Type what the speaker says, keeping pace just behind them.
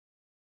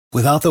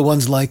Without the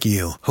ones like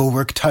you, who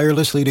work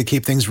tirelessly to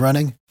keep things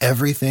running,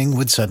 everything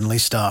would suddenly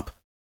stop.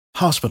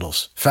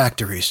 Hospitals,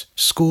 factories,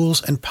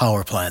 schools, and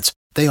power plants,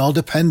 they all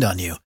depend on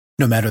you.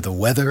 No matter the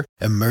weather,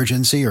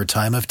 emergency, or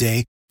time of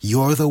day,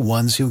 you're the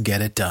ones who get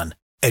it done.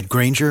 At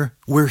Grainger,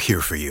 we're here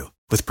for you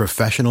with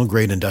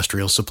professional-grade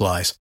industrial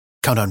supplies.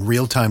 Count on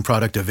real-time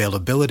product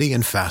availability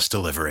and fast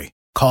delivery.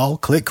 Call,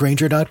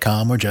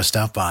 clickgrainger.com, or just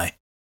stop by.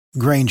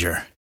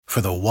 Grainger, for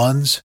the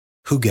ones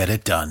who get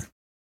it done.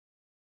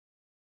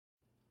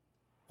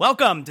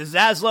 Welcome to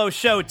Zaslow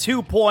Show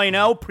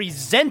 2.0,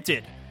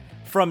 presented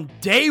from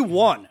day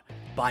one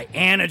by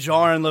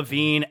Anajar and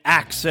Levine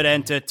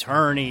Accident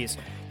Attorneys.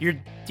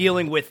 You're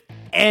dealing with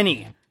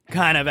any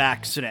kind of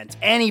accident,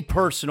 any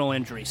personal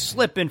injury,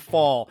 slip and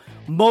fall,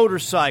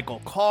 motorcycle,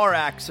 car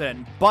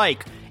accident,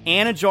 bike.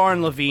 Anajar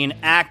and Levine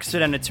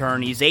Accident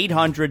Attorneys,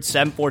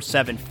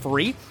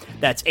 800-747-FREE.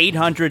 That's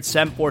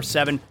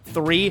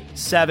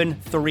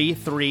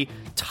 800-747-3733.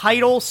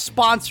 Title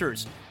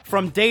sponsors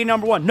from day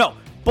number one. No,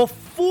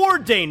 before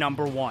day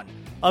number one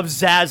of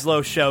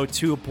Zaslow Show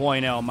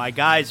 2.0. My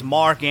guys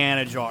Mark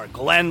Anajar,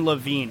 Glenn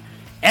Levine,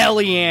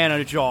 Ellie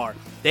Anajar.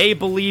 They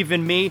believe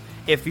in me.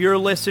 If you're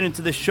listening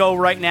to the show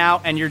right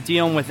now and you're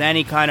dealing with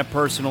any kind of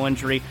personal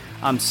injury,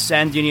 I'm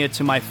sending you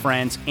to my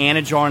friends,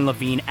 Anajar and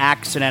Levine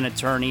Accident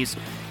Attorneys.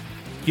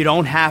 You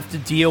don't have to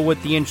deal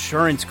with the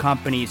insurance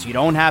companies. You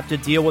don't have to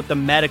deal with the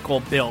medical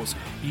bills.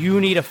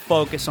 You need to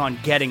focus on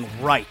getting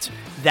right.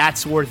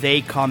 That's where they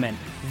come in.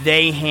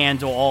 They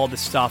handle all the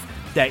stuff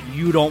that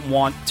you don't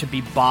want to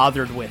be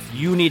bothered with.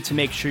 You need to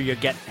make sure you're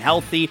getting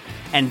healthy,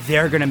 and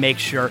they're going to make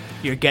sure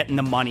you're getting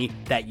the money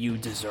that you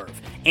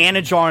deserve.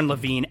 Anajar and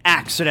Levine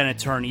Accident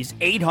Attorneys,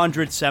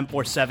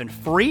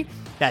 800-747-FREE.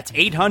 That's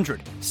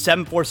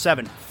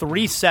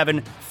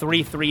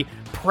 800-747-3733.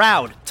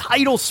 Proud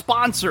title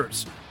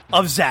sponsors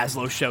of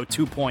Zaslow Show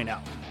 2.0.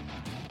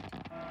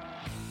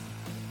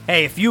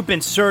 Hey, if you've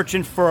been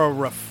searching for a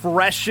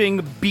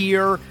refreshing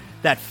beer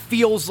that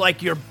feels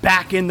like you're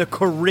back in the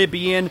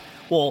Caribbean,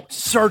 well,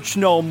 search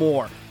no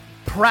more.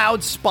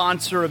 Proud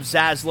sponsor of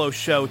Zaslow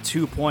Show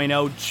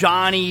 2.0,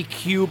 Johnny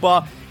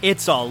Cuba.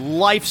 It's a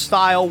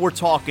lifestyle. We're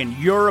talking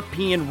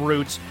European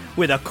roots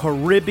with a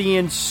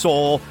Caribbean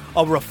soul,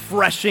 a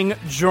refreshing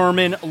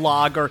German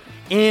lager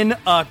in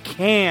a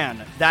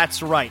can.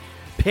 That's right.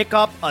 Pick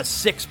up a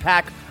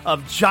six-pack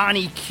of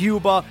Johnny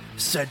Cuba,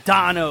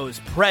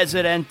 Sedanos,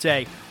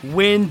 Presidente,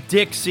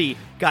 Winn-Dixie.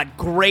 Got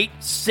great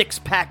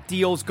six-pack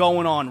deals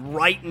going on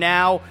right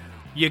now.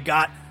 You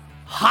got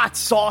hot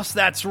sauce,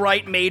 that's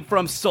right, made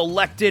from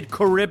selected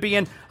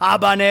Caribbean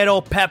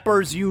habanero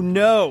peppers. You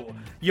know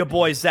your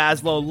boy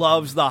Zaslow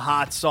loves the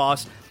hot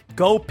sauce.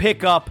 Go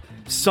pick up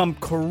some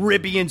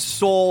Caribbean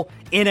soul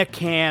in a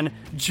can.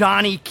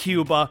 Johnny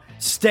Cuba,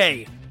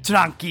 stay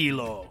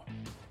tranquilo.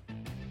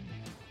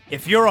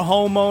 If you're a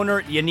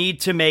homeowner, you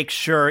need to make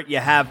sure you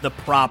have the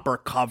proper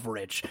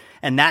coverage.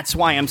 And that's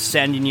why I'm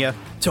sending you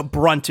to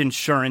Brunt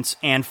Insurance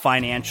and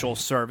Financial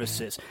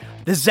Services.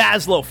 The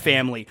Zaslow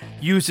family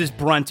uses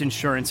Brunt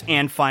Insurance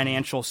and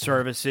Financial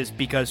Services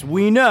because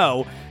we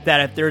know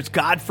that if there's,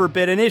 God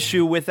forbid, an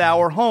issue with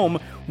our home,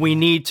 we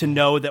need to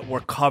know that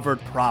we're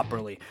covered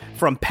properly.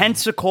 From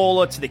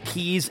Pensacola to the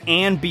Keys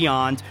and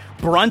beyond,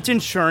 Brunt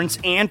Insurance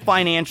and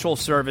Financial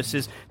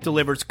Services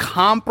delivers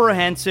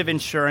comprehensive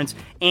insurance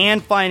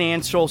and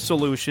financial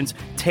solutions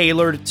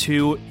tailored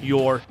to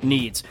your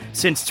needs.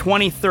 Since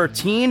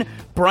 2013,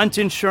 Brunt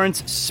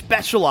Insurance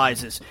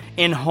specializes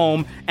in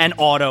home and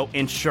auto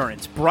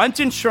insurance.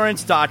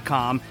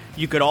 BruntInsurance.com.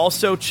 You could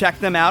also check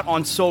them out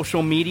on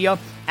social media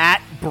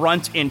at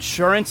Brunt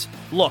Insurance.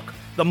 Look,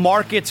 the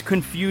market's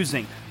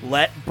confusing.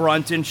 Let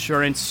Brunt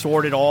Insurance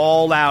sort it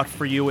all out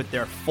for you with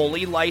their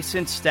fully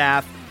licensed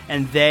staff,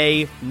 and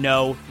they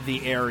know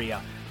the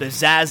area. The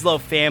Zaslow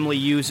family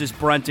uses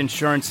Brunt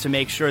Insurance to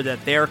make sure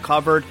that they're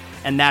covered,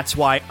 and that's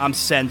why I'm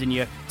sending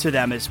you to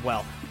them as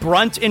well.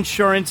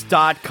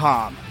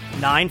 BruntInsurance.com,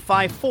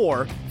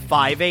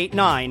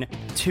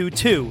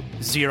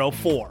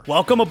 954-589-2204.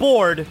 Welcome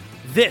aboard.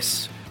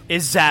 This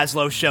is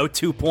Zaslow Show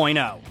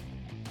 2.0.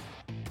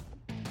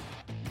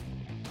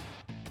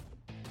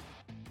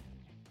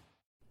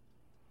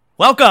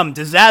 Welcome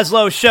to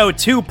Zaslow Show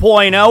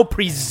 2.0,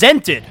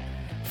 presented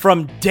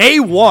from day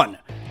one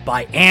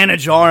by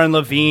Anajar and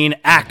Levine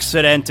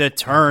Accident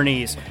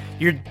Attorneys.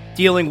 You're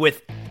dealing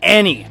with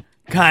any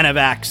kind of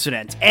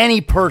accident, any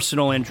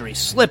personal injury,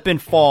 slip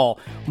and fall,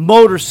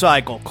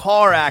 motorcycle,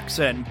 car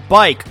accident,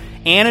 bike.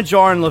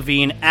 Anajar and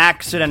Levine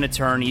Accident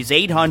Attorneys,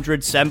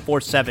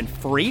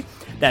 800-747-FREE.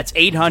 That's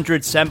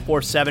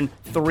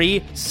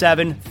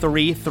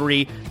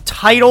 800-747-3733.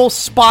 Title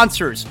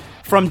sponsors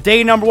from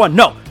day number one.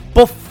 No,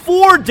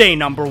 before day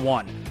number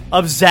one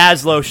of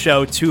Zaslow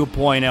Show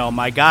 2.0.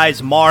 My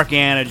guys Mark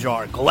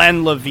Anajar,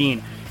 Glenn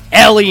Levine,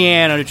 Ellie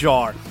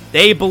Anajar.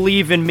 They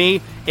believe in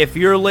me. If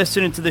you're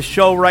listening to the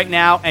show right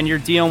now and you're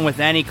dealing with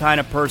any kind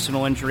of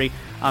personal injury,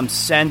 I'm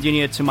sending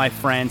you to my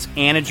friends,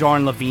 Anajar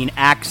and Levine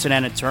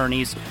Accident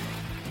Attorneys.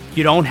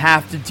 You don't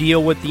have to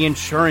deal with the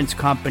insurance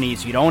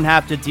companies. You don't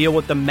have to deal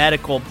with the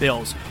medical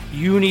bills.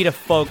 You need to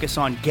focus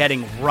on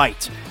getting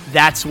right.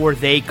 That's where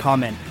they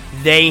come in.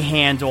 They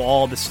handle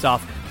all the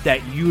stuff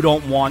that you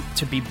don't want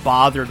to be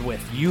bothered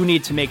with. You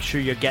need to make sure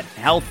you're getting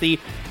healthy,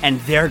 and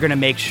they're going to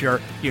make sure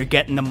you're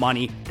getting the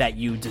money that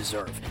you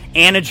deserve.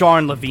 Anajar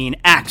and Levine,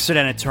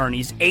 Accident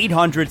Attorneys,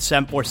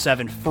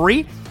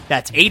 800-747-FREE.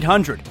 That's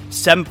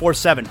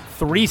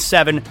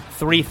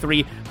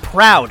 800-747-3733.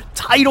 Proud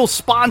title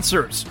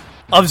sponsors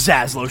of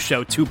Zaslow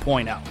Show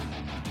 2.0.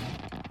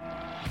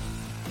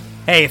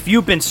 Hey, if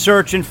you've been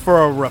searching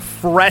for a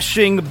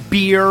refreshing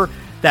beer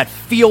that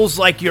feels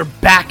like you're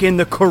back in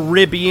the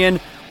Caribbean,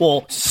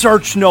 well,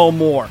 search no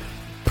more.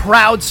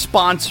 Proud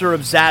sponsor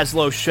of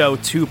Zaslow Show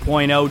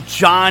 2.0,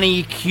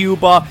 Johnny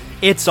Cuba.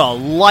 It's a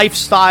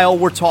lifestyle.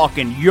 We're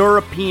talking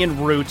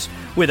European roots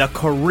with a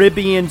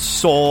Caribbean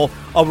soul,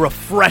 a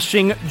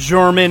refreshing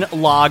German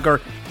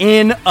lager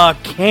in a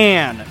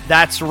can.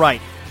 That's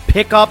right.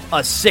 Pick up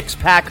a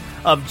six-pack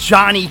of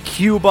Johnny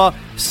Cuba,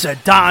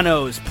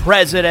 Sedanos,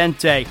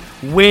 Presidente,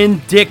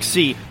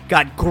 Winn-Dixie.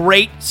 Got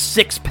great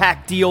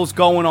six-pack deals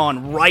going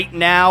on right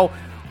now.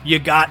 You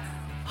got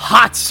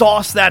hot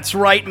sauce, that's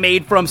right,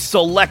 made from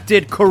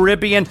selected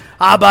Caribbean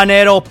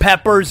habanero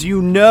peppers.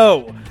 You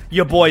know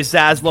your boy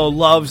Zaslow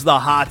loves the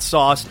hot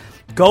sauce.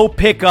 Go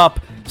pick up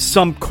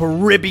some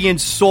Caribbean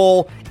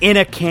soul in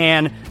a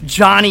can.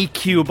 Johnny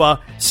Cuba,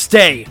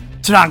 stay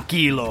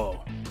tranquilo.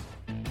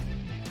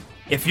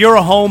 If you're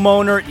a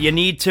homeowner, you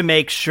need to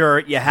make sure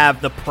you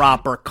have the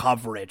proper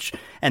coverage.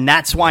 And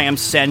that's why I'm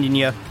sending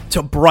you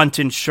to Brunt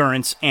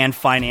Insurance and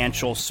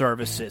Financial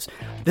Services.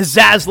 The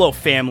Zaslow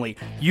family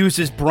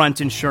uses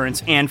Brunt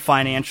Insurance and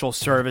Financial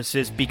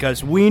Services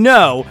because we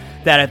know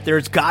that if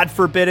there's, God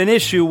forbid, an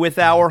issue with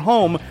our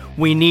home,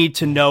 we need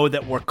to know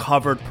that we're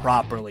covered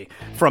properly.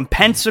 From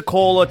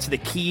Pensacola to the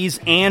Keys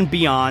and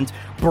beyond,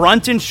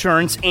 Brunt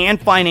Insurance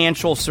and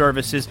Financial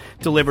Services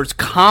delivers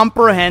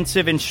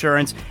comprehensive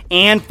insurance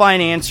and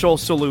financial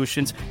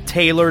solutions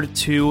tailored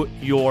to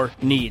your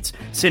needs.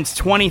 Since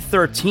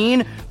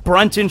 2013,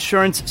 Brunt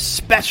Insurance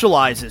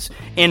specializes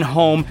in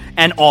home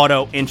and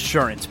auto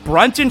insurance.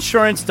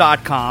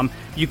 BruntInsurance.com.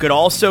 You could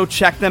also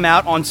check them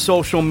out on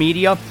social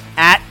media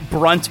at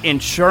Brunt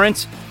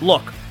Insurance.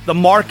 Look, the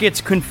market's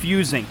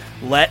confusing.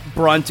 Let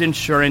Brunt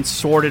Insurance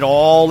sort it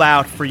all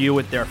out for you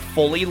with their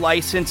fully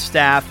licensed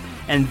staff,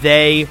 and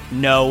they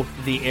know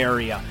the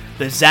area.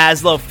 The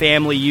Zaslow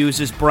family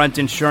uses Brunt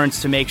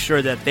Insurance to make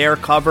sure that they're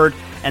covered,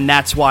 and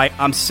that's why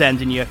I'm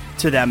sending you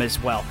to them as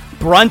well.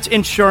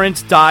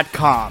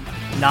 BruntInsurance.com,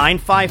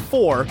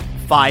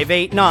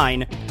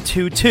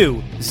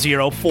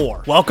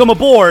 954-589-2204. Welcome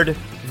aboard.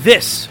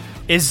 This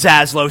is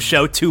Zaslow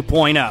Show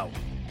 2.0.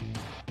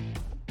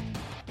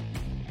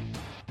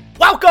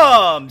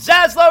 Welcome!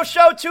 Zaslow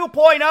Show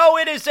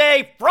 2.0. It is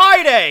a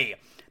Friday,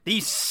 the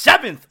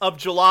 7th of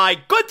July.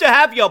 Good to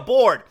have you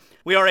aboard.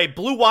 We are a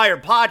Blue Wire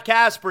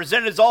podcast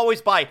presented as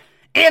always by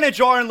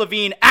Anajar and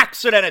Levine,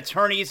 Accident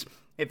Attorneys.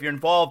 If you're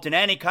involved in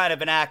any kind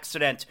of an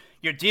accident,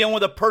 you're dealing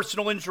with a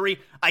personal injury,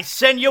 I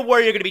send you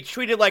where you're going to be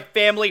treated like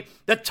family.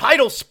 The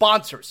title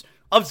sponsors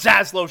of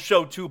Zaslow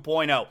Show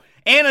 2.0.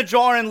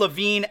 Anajar and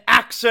Levine,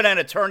 Accident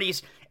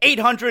Attorneys,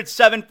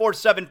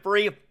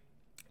 800-747-FREE.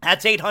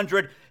 That's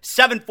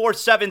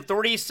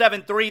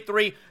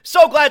 800-747-3733.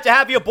 So glad to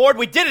have you aboard.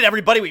 We did it,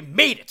 everybody. We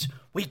made it.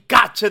 We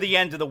got to the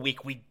end of the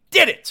week. We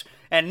did it.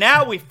 And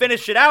now we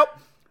finish it out.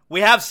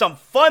 We have some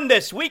fun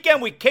this weekend.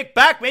 We kick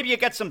back. Maybe you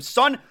get some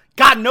sun.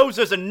 God knows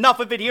there's enough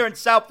of it here in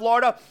South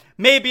Florida.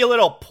 Maybe a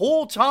little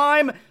pool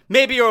time.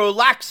 Maybe you're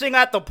relaxing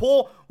at the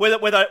pool with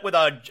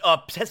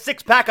a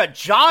six-pack of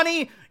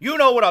Johnny. You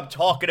know what I'm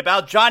talking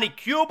about. Johnny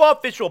Cuba,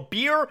 official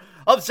beer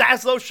of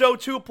Zaslow Show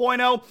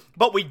 2.0.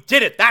 But we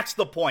did it. That's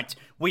the point.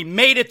 We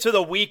made it to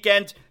the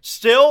weekend.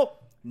 Still,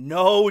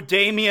 no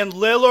Damian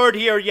Lillard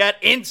here yet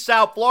in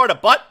South Florida.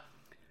 But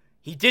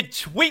he did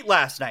tweet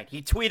last night.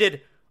 He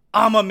tweeted,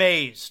 "I'm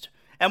amazed."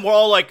 And we're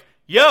all like,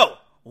 yo,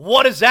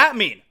 what does that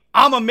mean?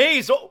 I'm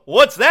amazed.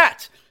 What's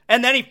that?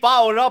 And then he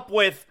followed up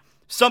with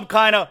some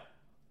kind of,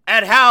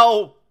 and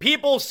how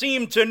people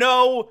seem to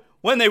know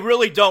when they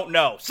really don't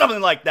know.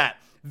 Something like that.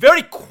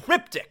 Very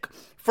cryptic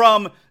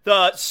from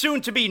the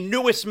soon-to-be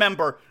newest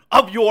member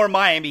of your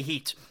Miami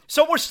Heat.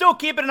 So we're still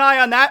keeping an eye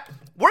on that.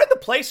 We're in the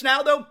place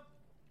now, though.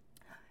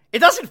 It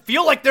doesn't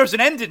feel like there's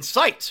an end in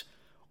sight.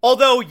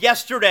 Although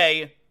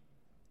yesterday,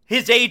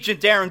 his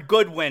agent, Darren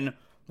Goodwin,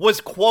 was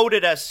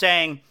quoted as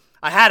saying,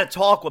 "I had a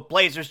talk with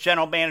Blazers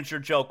general manager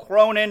Joe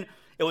Cronin.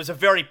 It was a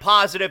very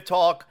positive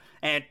talk,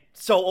 and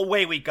so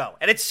away we go."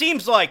 And it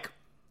seems like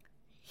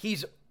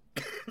he's,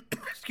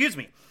 excuse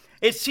me,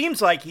 it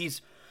seems like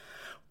he's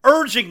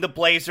urging the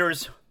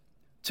Blazers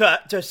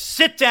to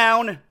sit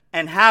down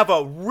and have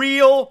a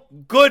real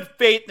good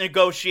faith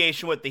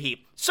negotiation with the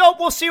Heat. So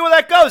we'll see where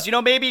that goes. You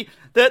know, maybe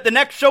the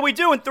next show we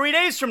do in 3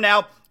 days from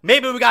now,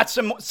 maybe we got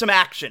some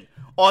action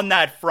on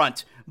that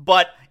front.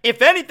 But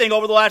if anything,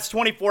 over the last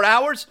 24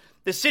 hours,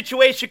 the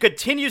situation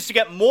continues to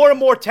get more and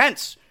more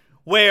tense,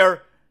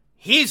 where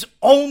he's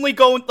only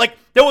going, like,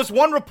 there was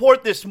one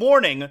report this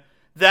morning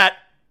that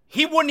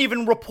he wouldn't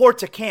even report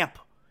to camp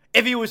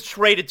if he was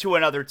traded to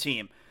another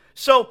team.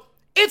 So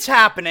it's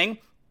happening.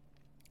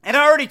 And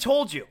I already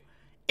told you,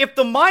 if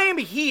the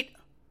Miami Heat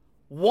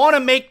want to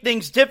make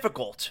things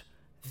difficult,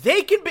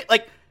 they can be,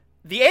 like,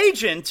 the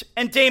agent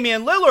and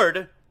Damian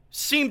Lillard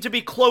seem to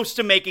be close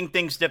to making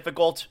things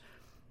difficult.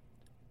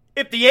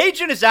 If the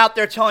agent is out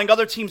there telling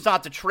other teams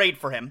not to trade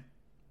for him,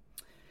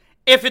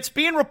 if it's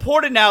being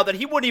reported now that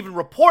he wouldn't even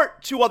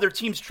report to other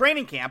teams'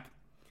 training camp,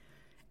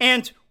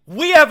 and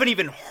we haven't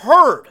even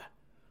heard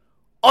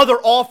other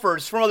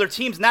offers from other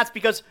teams, and that's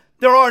because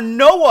there are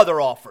no other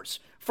offers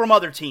from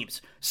other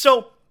teams.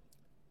 So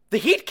the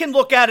Heat can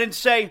look at it and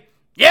say,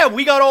 yeah,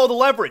 we got all the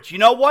leverage. You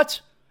know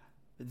what?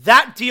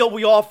 That deal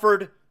we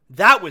offered,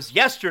 that was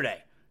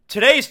yesterday.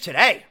 Today's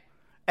today.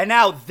 And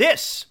now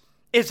this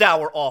is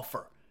our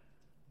offer.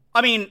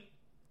 I mean,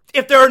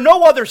 if there are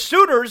no other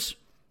suitors,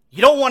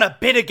 you don't want to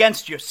bid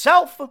against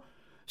yourself.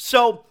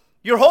 So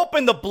you're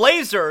hoping the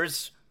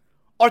Blazers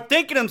are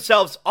thinking to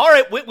themselves, all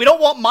right, we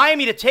don't want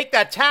Miami to take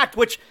that tact,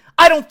 which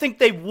I don't think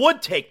they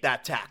would take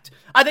that tact.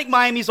 I think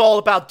Miami's all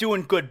about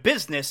doing good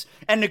business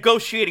and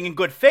negotiating in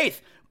good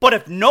faith. But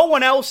if no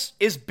one else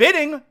is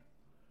bidding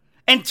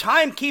and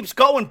time keeps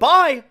going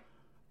by,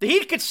 the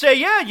Heat could say,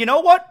 yeah, you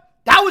know what?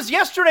 That was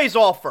yesterday's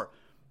offer.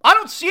 I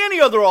don't see any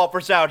other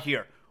offers out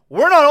here.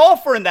 We're not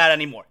offering that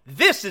anymore.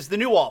 This is the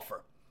new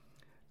offer.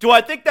 Do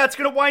I think that's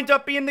going to wind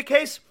up being the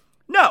case?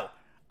 No.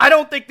 I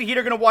don't think the Heat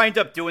are going to wind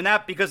up doing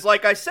that because,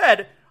 like I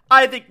said,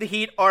 I think the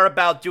Heat are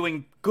about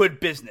doing good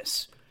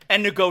business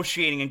and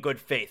negotiating in good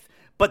faith.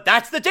 But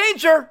that's the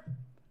danger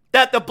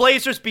that the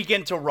Blazers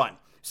begin to run.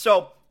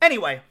 So,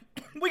 anyway,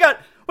 we got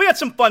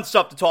some fun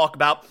stuff to talk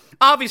about.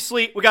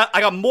 Obviously,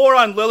 I got more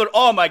on Lillard.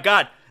 Oh my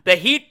God, the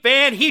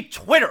Heat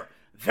Twitter,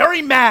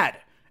 very mad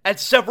at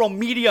several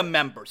media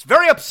members,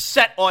 very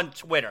upset on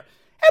Twitter.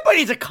 Everybody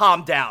needs to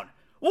calm down.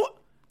 Well,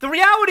 the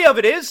reality of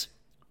it is,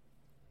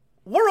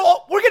 we're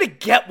gonna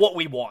get what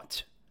we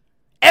want.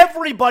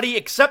 Everybody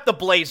except the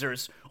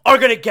Blazers are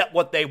gonna get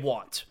what they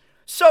want.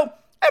 So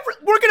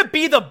we're gonna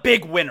be the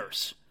big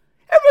winners.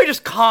 Everybody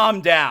just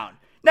calm down.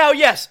 Now,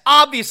 yes,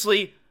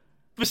 obviously,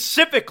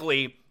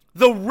 specifically,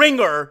 the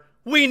Ringer,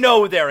 we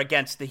know they're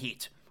against the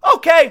Heat.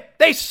 Okay,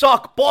 they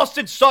suck.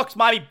 Boston sucks.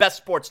 Miami, best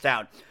sports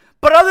town.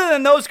 But other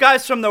than those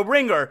guys from the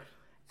Ringer,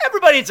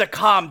 everybody needs to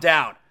calm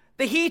down.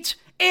 The Heat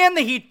and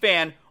the Heat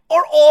fan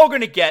are all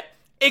going to get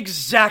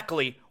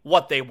exactly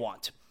what they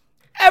want.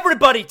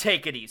 Everybody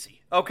take it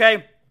easy,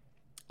 okay?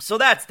 So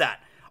that's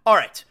that. All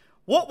right,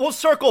 we'll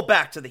circle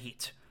back to the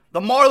Heat. The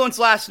Marlins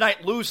last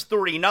night lose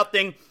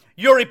 3-0.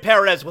 Yuri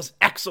Perez was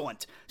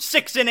excellent.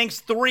 6 innings,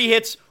 3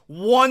 hits,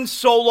 1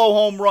 solo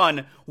home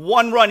run.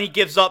 1 run he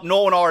gives up,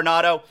 Nolan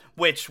Arenado,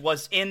 which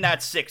was in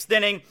that 6th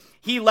inning.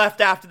 He left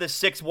after the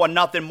 6th,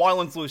 1-0.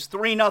 Marlins lose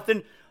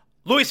 3-0.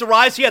 Luis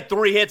Ariz, he had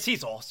 3 hits.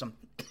 He's awesome.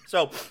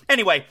 So,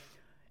 anyway,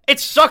 it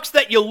sucks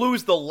that you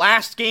lose the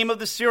last game of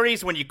the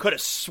series when you could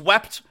have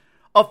swept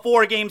a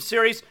 4-game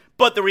series.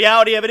 But the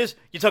reality of it is,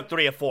 you took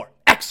 3 of 4.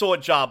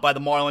 Excellent job by the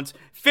Marlins.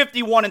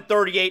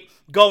 51-38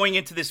 going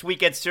into this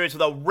weekend series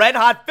with a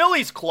red-hot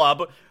Phillies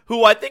club,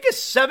 who I think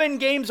is 7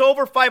 games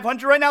over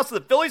 500 right now. So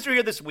the Phillies are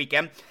here this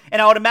weekend.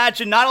 And I would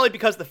imagine not only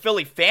because the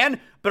Philly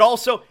fan, but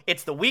also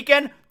it's the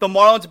weekend. The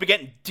Marlins have been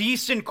getting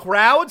decent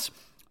crowds.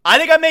 I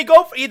think I may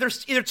go for either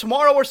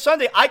tomorrow or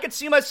Sunday. I could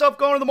see myself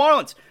going to the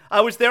Marlins.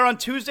 I was there on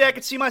Tuesday. I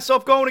could see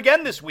myself going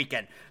again this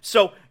weekend.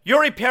 So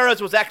Yuri Perez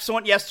was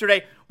excellent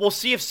yesterday. We'll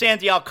see if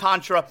Sandy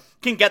Alcantara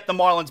can get the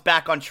Marlins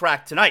back on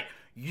track tonight.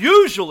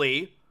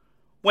 Usually,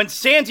 when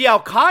Sandy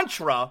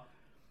Alcantara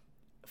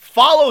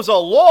follows a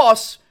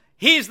loss,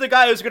 he's the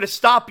guy who's going to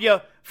stop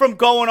you from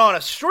going on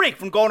a streak,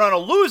 from going on a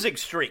losing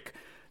streak.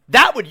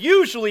 That would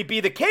usually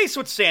be the case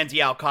with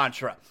Sandy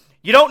Alcantara.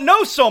 You don't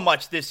know so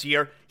much this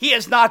year. He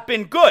has not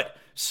been good.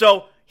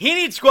 So he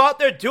needs to go out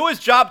there, do his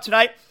job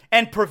tonight,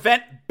 and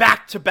prevent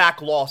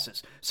back-to-back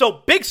losses.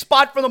 So big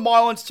spot for the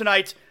Marlins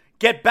tonight.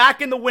 Get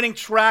back in the winning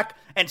track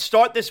and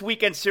start this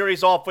weekend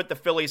series off with the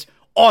Phillies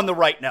on the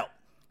right note.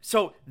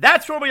 So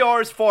that's where we are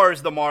as far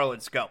as the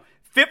Marlins go.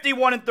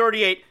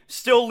 51-38,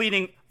 still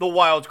leading the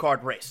wild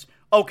card race.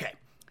 Okay,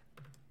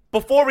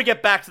 before we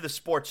get back to the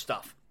sports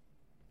stuff,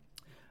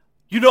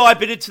 you know I've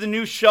been into the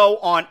new show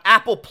on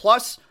Apple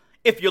Plus.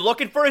 If you're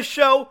looking for a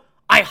show,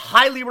 I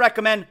highly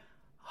recommend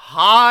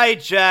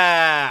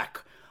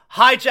Hijack.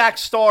 Hijack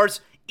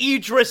stars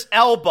Idris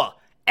Elba.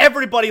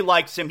 Everybody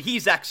likes him.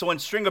 He's excellent.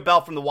 Stringer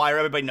Bell from The Wire.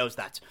 Everybody knows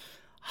that.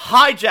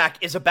 Hijack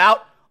is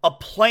about a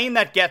plane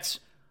that gets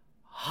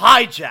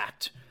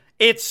hijacked.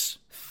 It's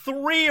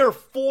 3 or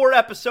 4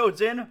 episodes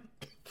in.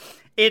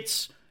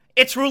 It's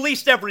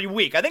released every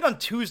week. I think on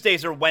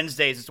Tuesdays or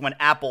Wednesdays is when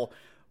Apple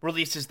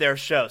releases their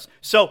shows.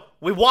 So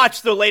we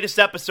watched the latest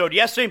episode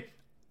yesterday.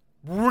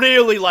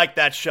 Really like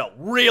that show.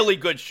 Really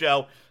good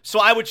show. So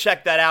I would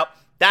check that out.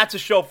 That's a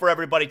show for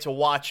everybody to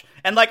watch.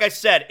 And like I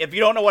said, if you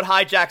don't know what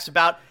Hijack's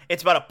about,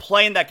 it's about a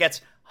plane that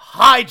gets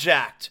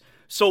hijacked.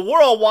 So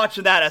we're all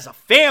watching that as a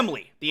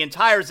family. The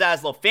entire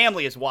Zaslow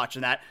family is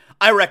watching that.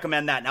 I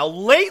recommend that. Now,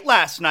 late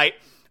last night,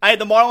 I had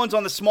the Marlins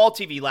on the small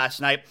TV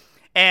last night,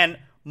 and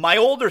my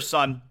older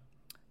son,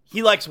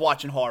 he likes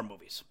watching horror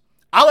movies.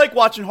 I like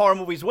watching horror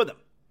movies with him.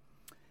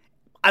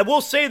 I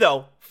will say,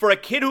 though, for a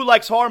kid who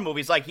likes horror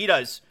movies like he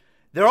does,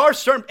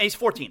 he's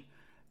 14,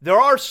 there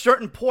are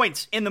certain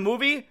points in the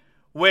movie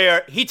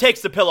where he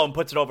takes the pillow and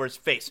puts it over his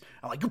face.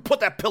 I'm like, you put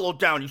that pillow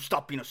down, you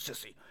stop being a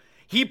sissy.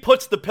 He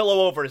puts the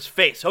pillow over his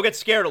face. He'll get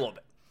scared a little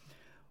bit.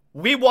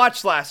 We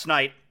watched last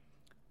night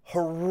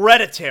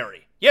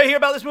Hereditary. You hear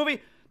about this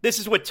movie? This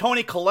is with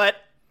Toni Collette,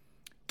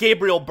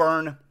 Gabriel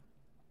Byrne.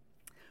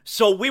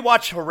 So we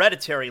watched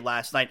Hereditary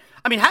last night.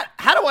 I mean,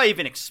 how do I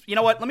even, you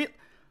know what?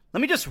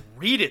 Let me just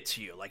read it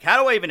to you. Like,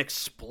 how do I even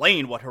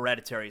explain what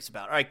Hereditary is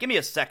about? All right, give me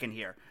a second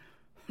here.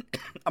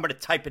 I'm going to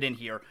type it in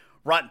here,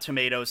 Rotten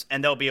Tomatoes,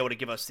 and they'll be able to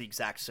give us the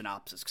exact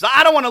synopsis. Because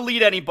I don't want to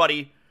lead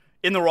anybody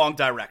in the wrong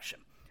direction.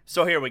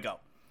 So here we go.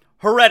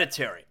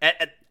 Hereditary.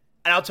 And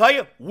I'll tell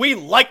you,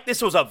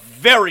 this was a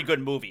very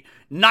good movie.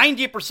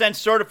 90%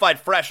 certified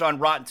fresh on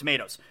Rotten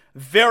Tomatoes.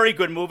 Very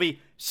good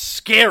movie.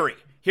 Scary.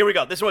 Here we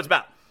go. This is what it's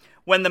about.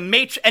 When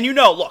the and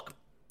look,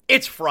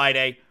 it's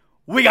Friday.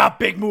 We got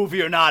big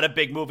movie or not a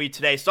big movie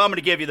today, so I'm going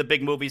to give you the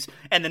big movies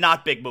and the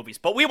not big movies.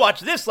 But we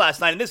watched this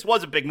last night, and this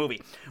was a big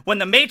movie. When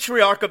the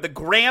matriarch of the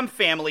Graham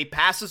family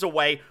passes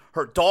away,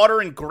 her daughter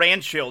and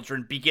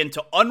grandchildren begin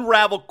to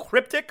unravel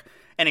cryptic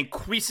and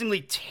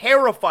increasingly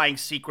terrifying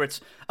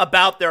secrets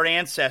about their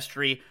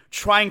ancestry,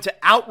 trying to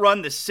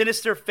outrun the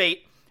sinister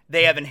fate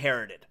they have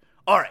inherited.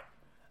 All right,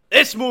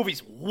 this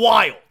movie's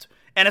wild.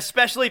 And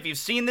especially if you've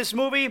seen this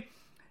movie,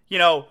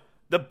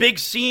 the big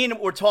scene,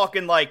 we're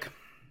talking like,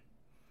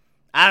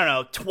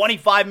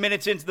 25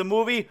 minutes into the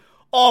movie.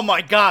 Oh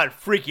my God,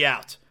 freak you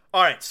out.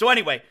 All right, so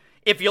anyway,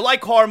 if you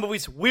like horror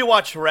movies, we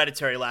watched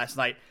Hereditary last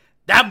night.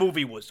 That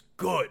movie was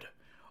good.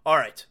 All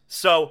right,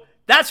 so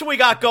that's what we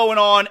got going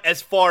on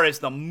as far as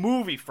the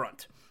movie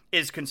front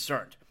is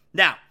concerned.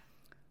 Now,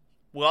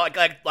 well,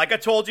 like I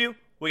told you,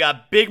 we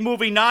got big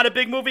movie, not a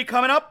big movie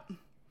coming up.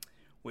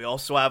 We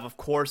also have, of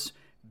course,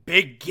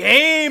 big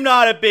game,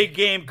 not a big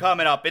game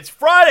coming up. It's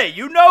Friday.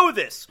 You know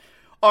this.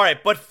 All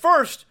right, but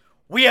first,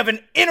 we have an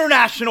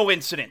international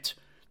incident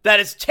that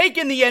has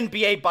taken the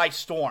NBA by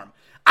storm.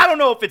 I don't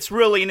know if it's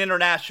really an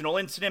international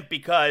incident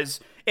because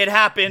it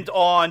happened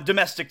on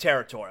domestic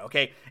territory,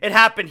 okay? It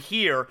happened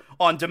here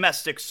on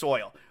domestic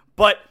soil.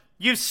 But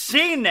you've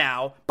seen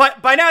now,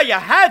 by now you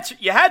have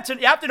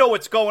to know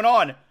what's going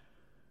on.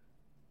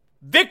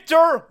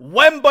 Victor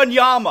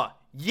Wembanyama,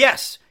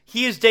 yes,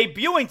 he is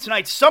debuting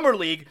tonight's Summer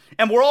League,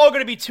 and we're all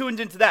going to be tuned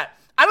into that.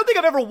 I don't think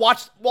I've ever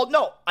watched,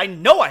 I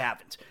know I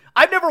haven't.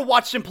 I've never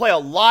watched him play a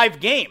live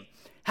game.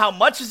 How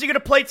much is he going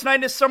to play tonight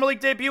in his Summer League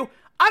debut?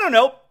 I don't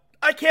know.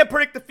 I can't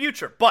predict the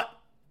future, but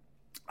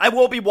I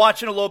will be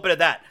watching a little bit of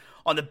that.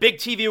 On the big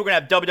TV, we're going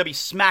to have WWE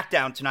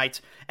SmackDown tonight,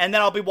 and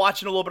then I'll be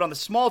watching a little bit on the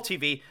small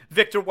TV,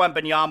 Victor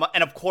Wembanyama,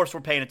 and of course we're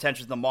paying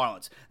attention to the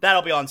Marlins.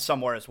 That'll be on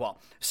somewhere as well.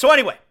 So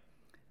anyway,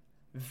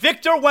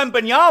 Victor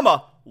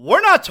Wembanyama, we're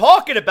not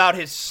talking about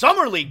his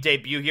Summer League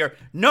debut here.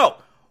 No,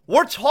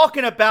 we're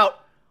talking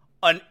about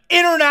an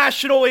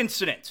international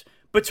incident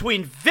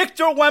between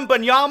Victor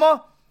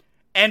Wembanyama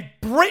and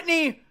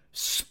Britney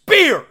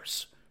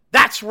Spears.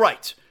 That's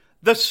right.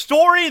 The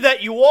story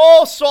that you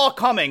all saw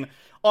coming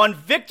on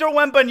Victor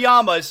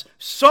Wembanyama's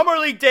Summer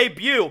League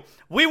debut,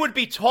 we would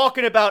be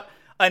talking about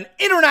an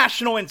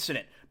international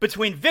incident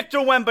between Victor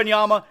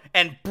Wembanyama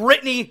and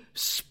Britney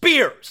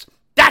Spears.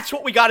 That's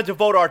what we got to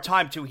devote our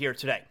time to here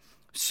today.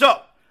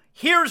 So,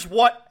 here's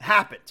what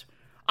happened.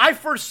 I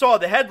first saw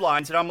the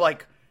headlines and I'm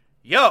like,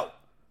 yo,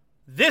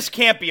 this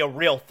can't be a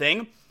real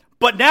thing.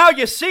 But now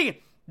you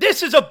see,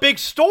 this is a big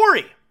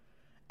story.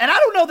 And I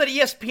don't know that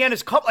ESPN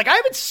is, I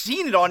haven't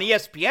seen it on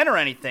ESPN or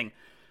anything.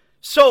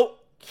 So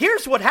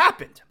here's what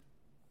happened.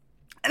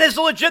 And it's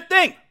a legit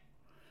thing.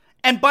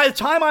 And by the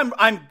time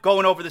I'm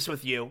going over this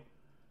with you,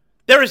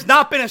 there has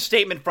not been a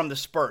statement from the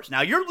Spurs.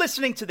 Now you're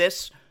listening to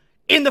this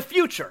in the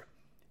future.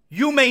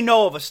 You may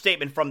know of a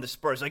statement from the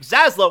Spurs. Like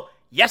Zaslow,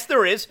 yes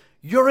there is.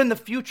 You're in the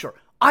future.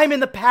 I'm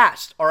in the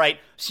past, all right?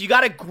 So you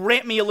got to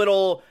grant me a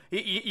little,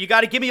 you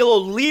got to give me a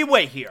little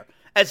leeway here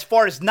as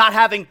far as not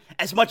having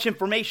as much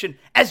information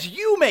as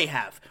you may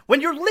have when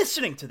you're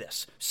listening to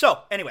this. So,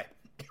 anyway,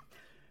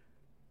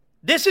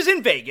 this is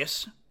in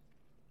Vegas.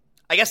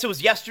 I guess it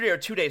was yesterday or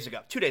 2 days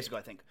ago. 2 days ago,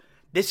 I think.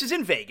 This is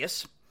in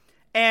Vegas.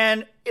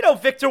 And,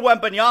 Victor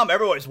Wembanyama,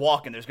 everybody's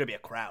walking. There's going to be a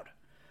crowd.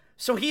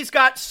 So he's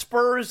got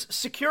Spurs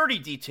security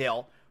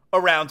detail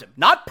around him.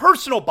 Not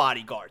personal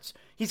bodyguards.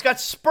 He's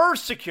got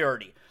Spurs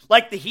security.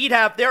 Like the Heat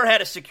have their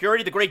head of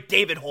security, the great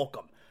David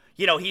Holcomb.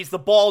 He's the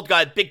bald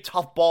guy, big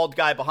tough bald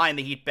guy behind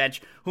the Heat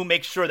bench who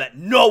makes sure that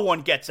no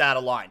one gets out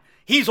of line.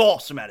 He's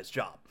awesome at his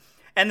job.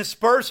 And the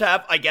Spurs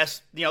have, I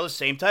guess, the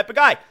same type of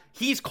guy.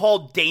 He's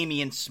called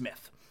Damian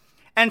Smith.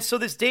 And so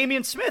this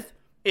Damian Smith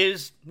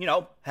is,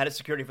 head of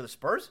security for the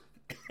Spurs.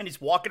 And he's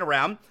walking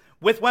around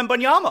with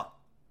Wembanyama.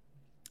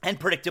 And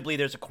predictably,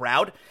 there's a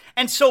crowd.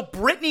 And so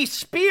Britney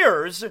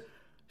Spears,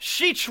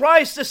 she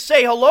tries to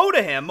say hello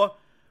to him.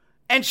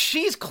 and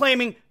she's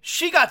claiming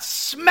she got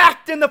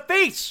smacked in the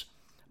face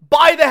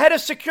by the head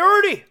of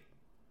security.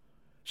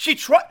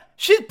 She's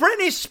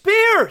Britney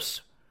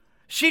Spears.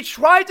 She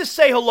tried to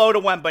say hello to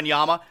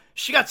Wembanyama.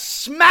 She got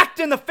smacked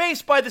in the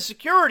face by the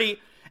security,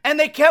 and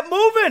they kept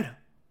moving.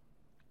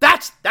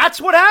 That's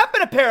what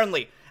happened,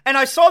 apparently. And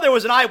I saw there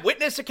was an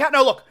eyewitness account.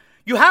 Now, look,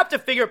 you have to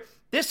figure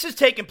this is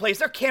taking place.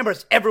 There are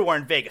cameras everywhere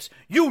in Vegas.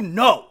 You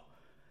know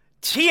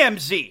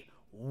TMZ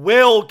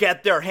will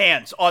get their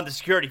hands on the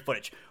security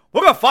footage.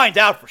 We're going to find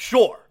out for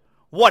sure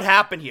what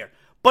happened here.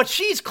 But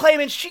she's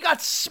claiming she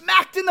got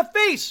smacked in the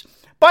face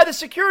by the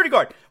security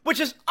guard, which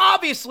is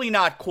obviously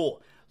not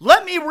cool.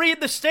 Let me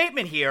read the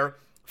statement here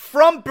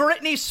from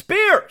Britney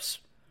Spears.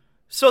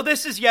 So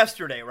this is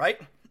yesterday, right?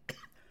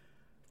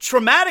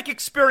 Traumatic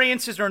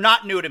experiences are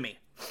not new to me,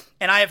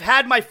 and I have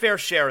had my fair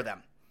share of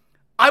them.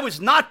 I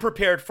was not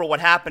prepared for what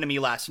happened to me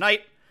last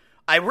night.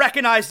 I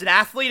recognized an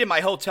athlete in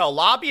my hotel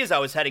lobby as I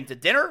was heading to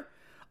dinner.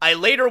 I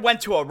later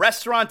went to a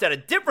restaurant at a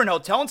different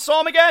hotel and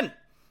saw him again.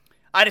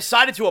 I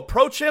decided to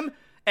approach him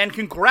and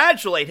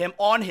congratulate him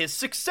on his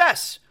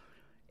success.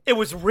 It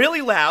was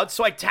really loud,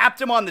 so I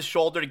tapped him on the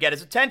shoulder to get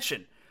his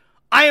attention.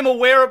 I am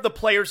aware of the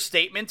player's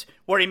statement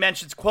where he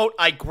mentions, quote,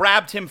 I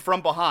grabbed him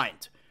from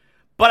behind.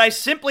 But I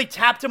simply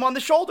tapped him on the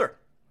shoulder.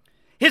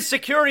 His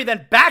security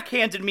then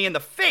backhanded me in the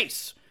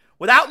face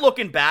without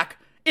looking back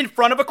in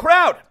front of a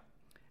crowd,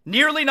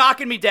 nearly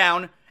knocking me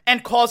down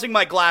and causing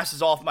my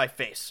glasses off my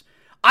face.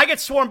 I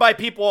get swarmed by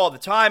people all the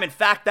time. In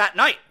fact, that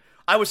night,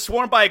 I was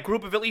swarmed by a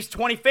group of at least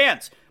 20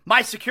 fans.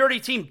 My security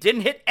team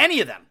didn't hit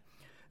any of them.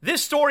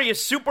 This story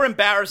is super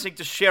embarrassing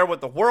to share with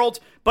the world,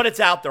 but it's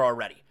out there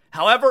already.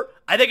 However,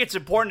 I think it's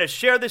important to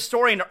share this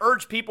story and to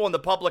urge people in the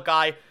public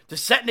eye to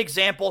set an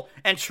example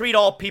and treat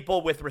all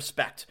people with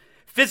respect.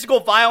 Physical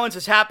violence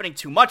is happening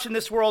too much in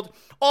this world,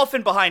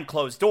 often behind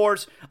closed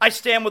doors. I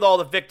stand with all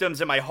the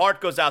victims and my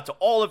heart goes out to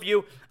all of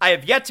you. I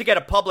have yet to get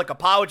a public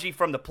apology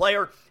from the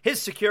player,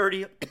 his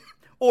security,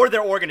 or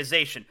their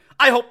organization.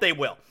 I hope they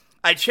will.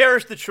 I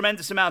cherish the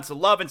tremendous amounts of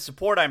love and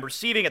support I'm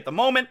receiving at the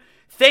moment.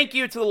 Thank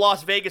you to the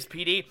Las Vegas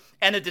PD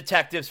and the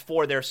detectives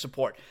for their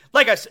support.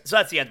 Like I said, so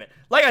that's the end of it.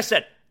 Like I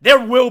said, there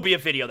will be a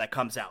video that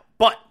comes out.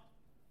 But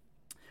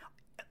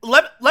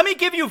let me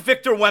give you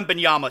Victor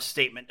Wembanyama's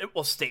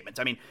statement.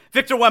 I mean,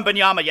 Victor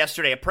Wembanyama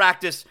yesterday at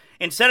practice,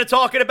 instead of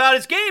talking about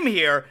his game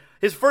here,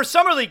 his first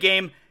Summer League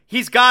game,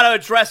 he's got to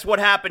address what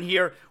happened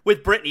here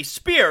with Britney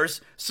Spears.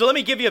 So let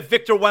me give you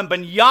Victor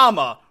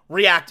Wembanyama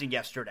reacting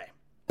yesterday.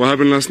 What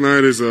happened last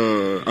night is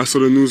I saw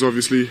the news,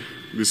 obviously,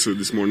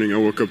 this morning. I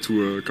woke up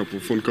to a couple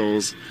of phone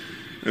calls.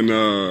 And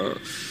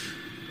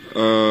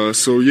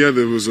so, yeah,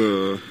 there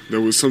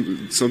was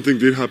something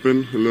did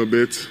happen a little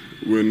bit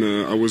when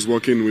I was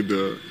walking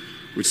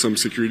with some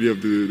security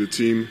of the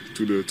team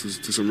to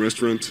some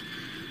restaurant.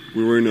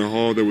 We were in a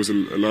hall. There was a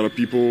lot of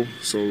people,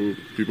 so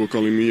people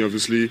calling me,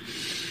 obviously.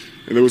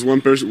 And there was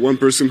one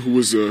person who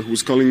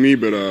was calling me,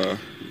 but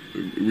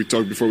we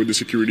talked before with the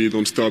security.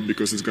 Don't stop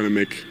because it's gonna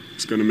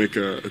make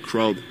a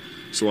crowd.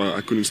 So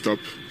I couldn't stop.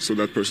 So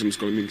that person was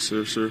calling me,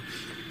 sir,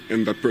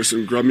 and that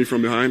person grabbed me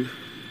from behind.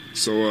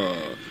 So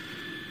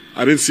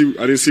I didn't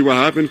see what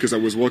happened because I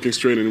was walking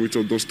straight and we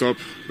told don't stop.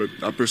 But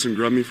that person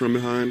grabbed me from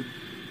behind,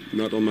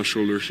 not on my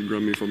shoulder. She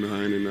grabbed me from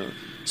behind, and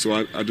so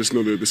I just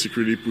know that the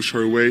security pushed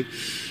her away.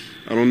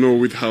 I don't know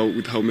with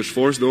how much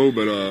force though,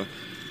 but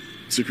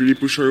security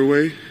pushed her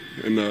away,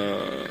 and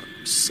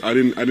I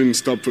didn't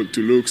stop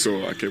to look,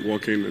 so I kept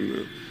walking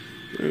and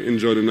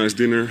enjoyed a nice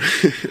dinner.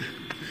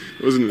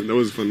 That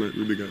was a fun night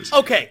with the guys.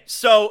 Okay,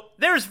 so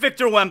there's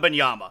Victor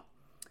Wembanyama.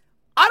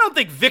 I don't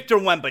think Victor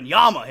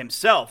Wembanyama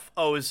himself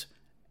owes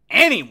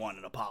anyone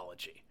an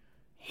apology.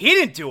 He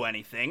didn't do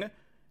anything.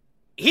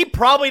 He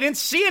probably didn't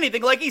see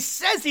anything, like he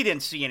says he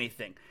didn't see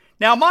anything.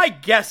 Now, my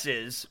guess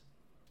is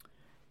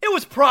it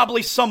was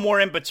probably somewhere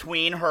in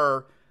between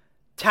her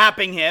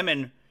tapping him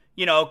and,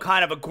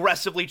 kind of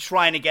aggressively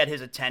trying to get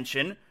his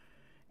attention.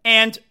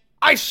 And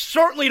I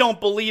certainly don't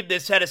believe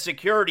this head of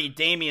security,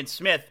 Damian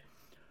Smith,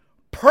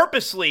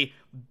 purposely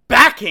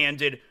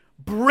backhanded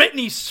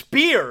Britney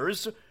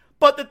Spears.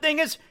 But the thing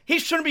is, he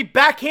shouldn't be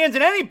backhanding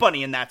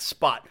anybody in that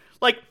spot.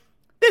 Like,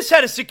 this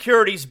head of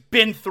security's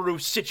been through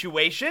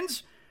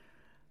situations.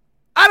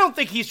 I don't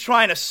think he's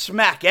trying to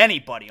smack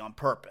anybody on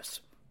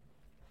purpose.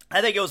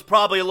 I think it was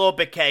probably a little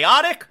bit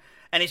chaotic,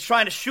 and he's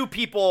trying to shoo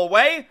people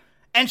away,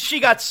 and she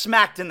got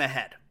smacked in the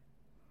head.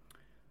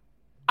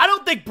 I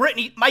don't think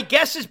my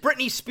guess is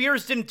Britney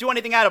Spears didn't do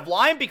anything out of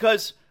line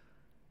because,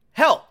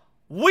 hell,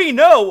 we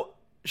know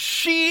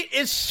she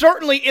is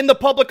certainly in the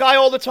public eye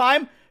all the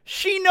time.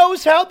 She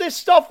knows how this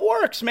stuff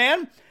works,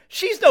 man.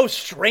 She's no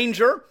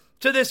stranger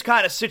to this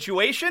kind of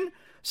situation.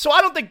 So I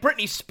don't think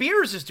Britney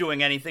Spears is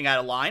doing anything out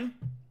of line.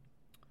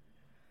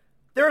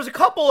 There's a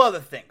couple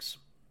other things.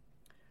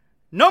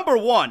 Number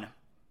one,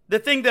 the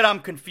thing that I'm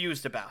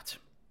confused about.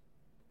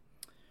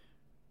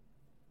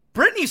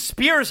 Britney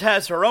Spears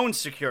has her own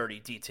security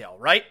detail,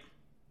 right?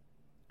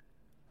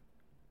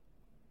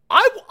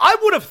 I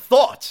would have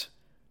thought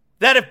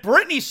that if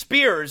Britney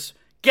Spears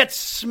gets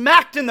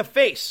smacked in the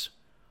face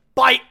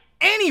by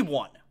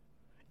anyone,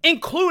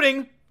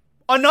 including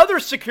another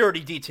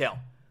security detail,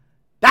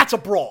 that's a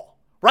brawl,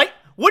 right?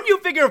 Wouldn't you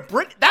figure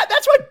if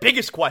that's my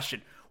biggest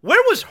question.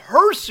 Where was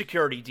her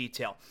security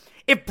detail?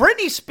 If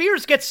Britney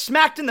Spears gets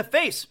smacked in the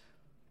face,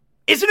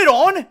 isn't it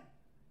on?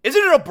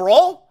 Isn't it a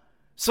brawl?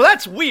 So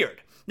that's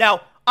weird.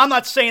 Now, I'm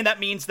not saying that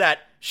means that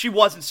she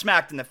wasn't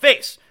smacked in the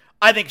face.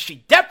 I think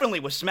she definitely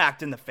was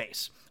smacked in the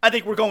face. I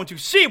think we're going to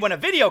see when a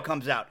video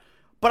comes out.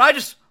 But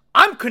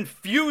I'm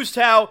confused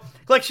how,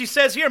 like she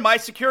says here, my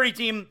security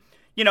team,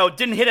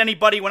 didn't hit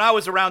anybody when I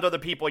was around other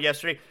people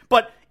yesterday.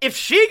 But if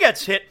she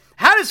gets hit,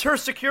 how does her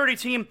security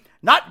team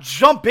not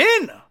jump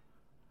in?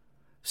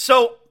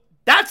 So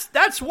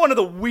that's one of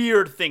the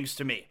weird things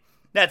to me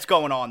that's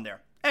going on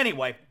there.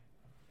 Anyway,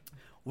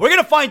 we're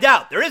going to find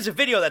out. There is a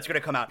video that's going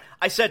to come out.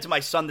 I said to my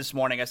son this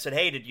morning, I said,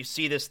 hey, did you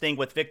see this thing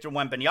with Victor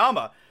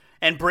Wembanyama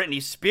and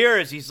Britney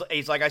Spears? He's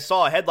like, I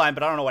saw a headline,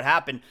 but I don't know what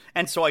happened.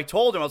 And so I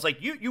told him, I was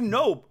like, you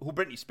know who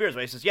Britney Spears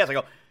was? He says, yes. I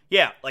go,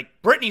 yeah, like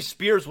Britney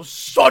Spears was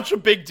such a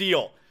big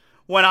deal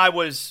when I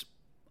was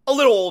a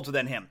little older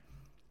than him.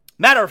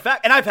 Matter of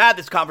fact, and I've had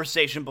this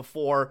conversation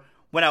before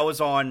when I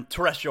was on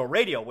terrestrial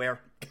radio where,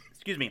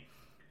 excuse me,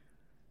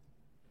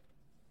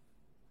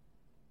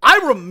 I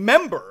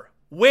remember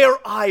where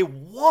I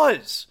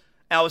was.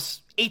 I was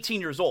 18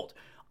 years old.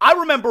 I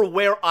remember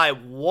where I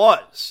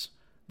was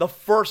the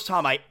first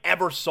time I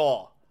ever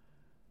saw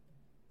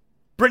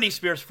Britney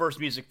Spears' first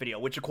music video,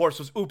 which of course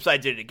was Oops, I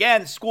Did It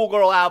Again,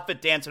 schoolgirl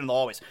outfit, dancing in the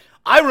hallways.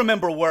 I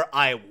remember where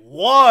I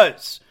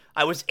was.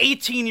 I was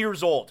 18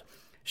 years old.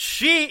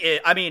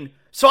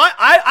 So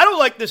I don't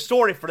like this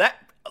story for that.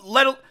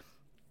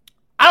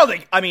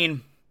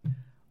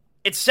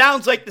 It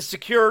sounds like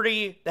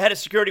the head of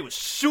security was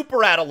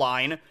super out of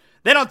line.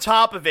 Then on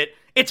top of it,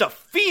 it's a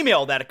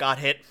female that got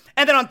hit.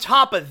 And then on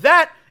top of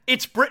that,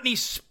 it's Britney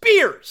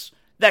Spears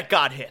that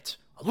got hit.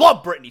 I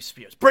love Britney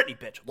Spears. Britney,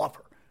 bitch. Love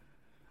her.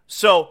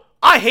 So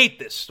I hate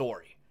this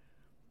story.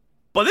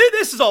 But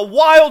this is a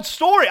wild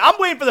story. I'm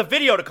waiting for the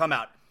video to come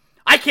out.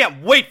 I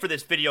can't wait for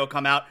this video to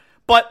come out.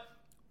 But,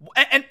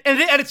 and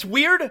it's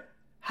weird.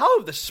 How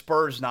have the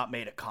Spurs not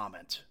made a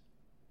comment?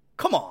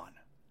 Come on.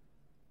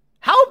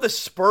 How have the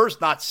Spurs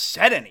not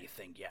said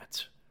anything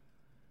yet?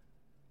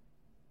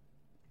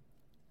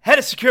 Head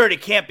of security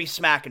can't be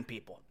smacking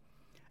people.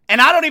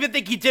 And I don't even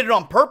think he did it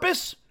on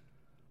purpose.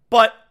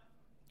 But,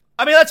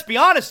 let's be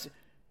honest.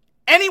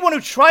 Anyone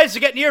who tries to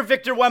get near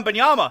Victor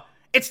Wembanyama,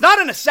 it's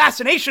not an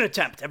assassination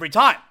attempt every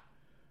time.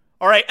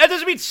 All right? That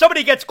doesn't mean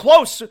somebody gets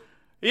close,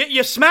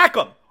 you smack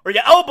them, or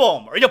you elbow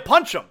them, or you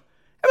punch them.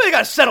 Everybody got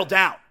to settle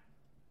down.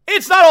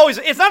 It's not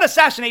an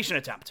assassination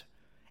attempt.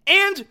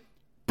 And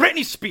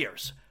Britney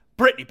Spears.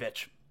 Britney,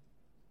 bitch.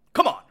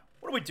 Come on.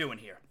 What are we doing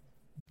here?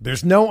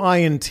 There's no I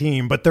in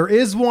team, but there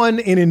is one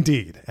in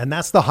Indeed, and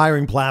that's the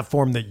hiring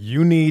platform that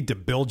you need to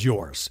build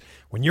yours.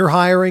 When you're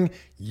hiring,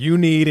 you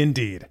need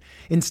Indeed.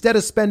 Instead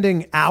of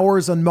spending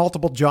hours on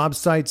multiple job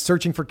sites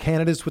searching for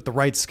candidates with the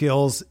right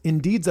skills,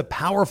 Indeed's a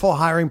powerful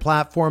hiring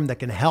platform that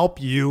can help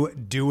you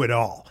do it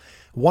all.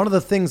 One of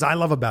the things I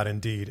love about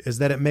Indeed is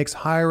that it makes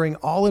hiring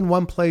all in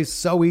one place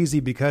so easy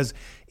because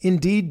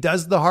Indeed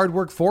does the hard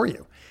work for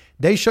you.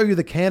 They show you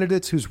the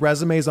candidates whose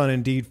resumes on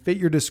Indeed fit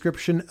your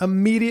description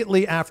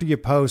immediately after you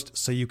post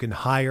so you can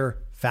hire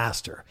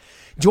faster.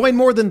 Join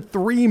more than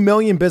 3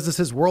 million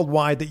businesses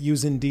worldwide that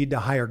use Indeed to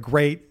hire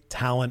great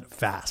talent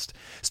fast.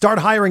 Start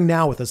hiring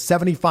now with a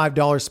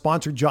 $75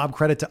 sponsored job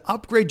credit to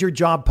upgrade your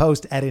job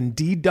post at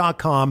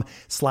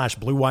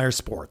Indeed.com/Blue Wire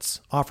Sports.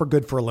 Offer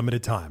good for a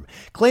limited time.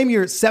 Claim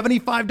your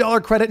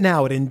 $75 credit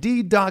now at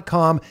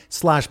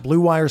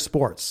Indeed.com/Blue Wire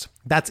Sports.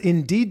 That's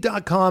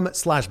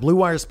Indeed.com/Blue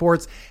Wire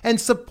Sports, and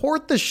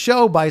support the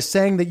show by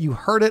saying that you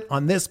heard it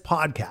on this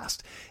podcast.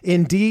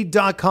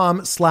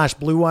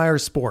 Indeed.com/Blue Wire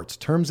Sports.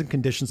 Terms and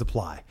conditions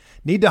apply.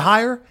 Need to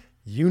hire?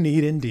 You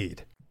need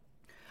Indeed.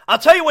 I'll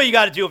tell you what you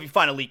got to do if you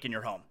find a leak in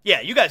your home. Yeah,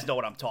 you guys know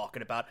what I'm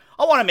talking about.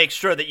 I want to make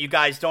sure that you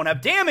guys don't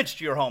have damage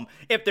to your home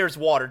if there's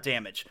water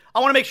damage. I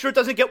want to make sure it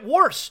doesn't get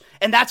worse,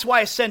 and that's why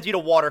I send you to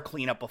Water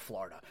Cleanup of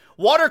Florida.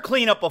 Water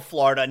Cleanup of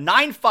Florida,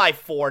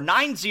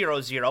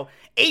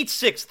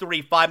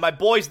 954-900-8635. My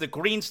boys, the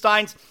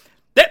Greensteins,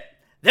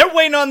 they're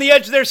waiting on the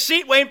edge of their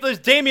seat, waiting for this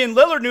Damian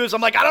Lillard news.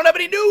 I'm like, I don't have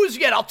any news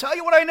yet. I'll tell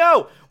you what I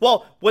know.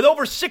 Well, with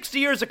over 60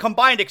 years of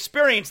combined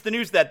experience, the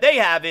news that they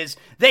have is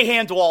they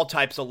handle all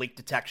types of leak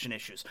detection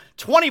issues.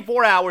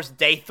 24 hours a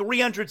day,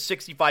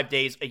 365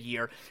 days a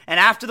year. And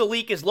after the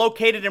leak is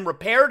located and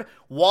repaired,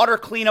 Water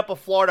Cleanup of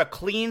Florida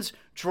cleans,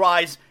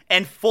 dries,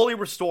 and fully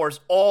restores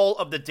all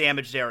of the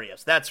damaged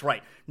areas. That's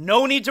right.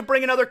 No need to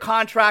bring in other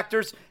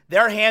contractors.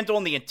 They're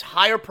handling the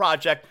entire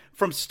project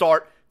from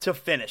start to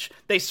finish.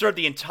 They serve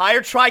the entire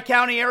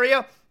Tri-County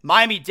area,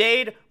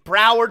 Miami-Dade,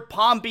 Broward,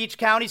 Palm Beach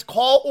counties.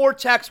 Call or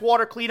text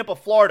Water Cleanup of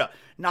Florida,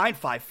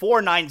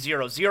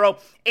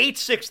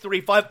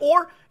 954-900-8635,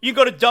 or you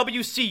can go to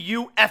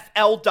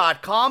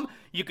WCUFL.com.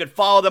 You can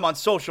follow them on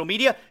social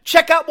media.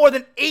 Check out more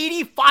than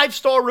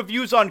 85-star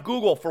reviews on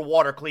Google for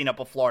Water Cleanup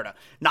of Florida,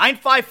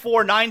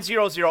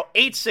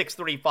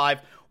 954-900-8635,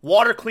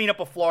 Water Cleanup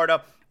of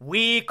Florida.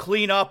 we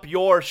clean up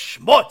your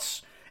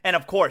schmutz. And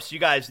of course, you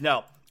guys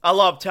know, I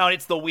love town.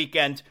 It's the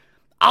weekend.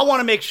 I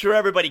want to make sure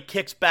everybody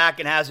kicks back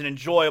and has an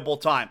enjoyable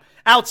time.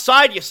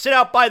 Outside, you sit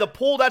out by the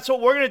pool. That's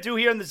what we're going to do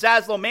here in the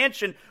Zaslow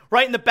Mansion,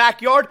 right in the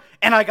backyard.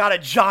 And I got a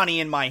Johnny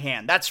in my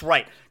hand. That's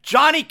right.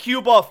 Johnny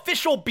Cuba,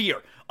 official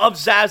beer of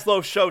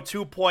Zaslow Show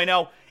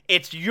 2.0.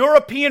 It's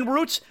European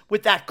roots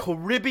with that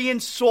Caribbean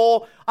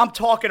soul. I'm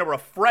talking a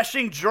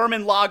refreshing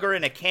German lager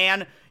in a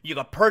can. You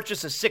can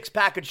purchase a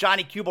 6-pack of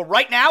Johnny Cuba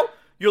right now.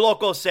 Your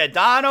local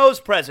Sedano's,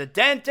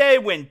 Presidente,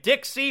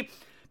 Winn-Dixie.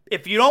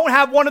 If you don't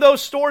have one of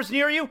those stores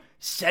near you,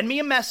 send me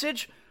a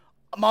message.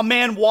 My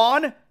man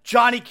Juan,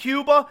 Johnny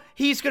Cuba,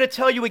 he's going to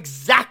tell you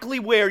exactly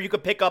where you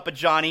can pick up a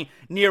Johnny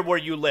near where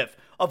you live.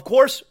 Of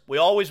course, we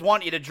always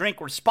want you to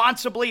drink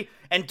responsibly.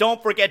 And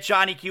don't forget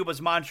Johnny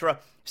Cuba's mantra,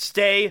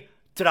 stay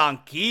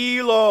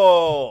tranquilo.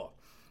 All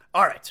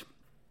right.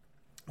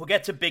 We'll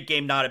get to big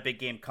game, not a big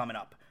game coming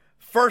up.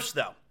 First,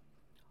 though,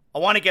 I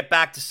want to get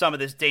back to some of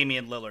this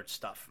Damian Lillard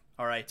stuff.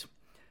 All right.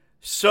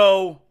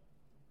 So,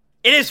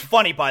 it is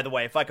funny, by the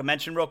way, if I can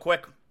mention real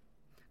quick.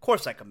 Of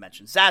course I can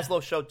mention.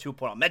 Zaslow Show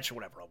 2.0. I'll mention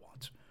whatever I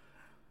want.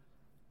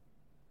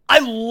 I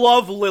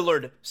love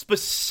Lillard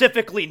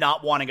specifically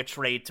not wanting a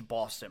trade to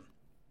Boston.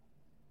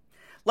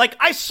 Like,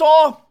 I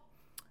saw,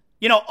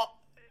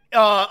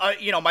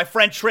 my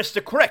friend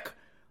Trista Crick.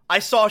 I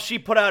saw she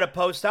put out a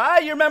post.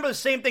 You remember the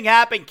same thing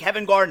happened?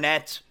 Kevin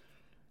Garnett.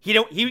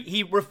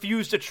 He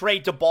refused to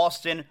trade to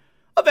Boston.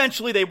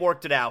 Eventually, they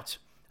worked it out.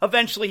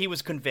 Eventually, he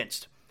was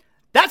convinced.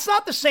 That's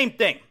not the same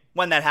thing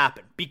when that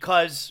happened,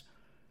 because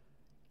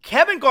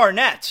Kevin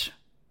Garnett,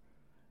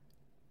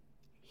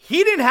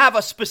 he didn't have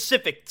a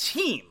specific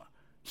team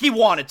he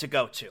wanted to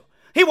go to.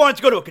 He wanted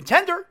to go to a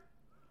contender,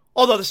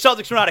 although the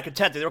Celtics were not a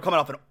contender. They were coming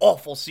off an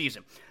awful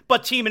season.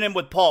 But teaming in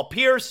with Paul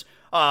Pierce,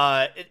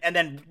 and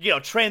then,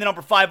 trading the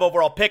number 5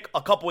 overall pick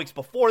a couple weeks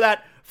before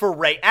that for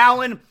Ray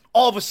Allen,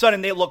 all of a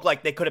sudden they looked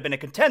like they could have been a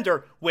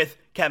contender with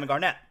Kevin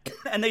Garnett.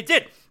 And they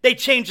did. They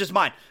changed his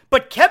mind.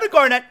 But Kevin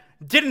Garnett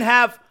didn't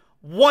have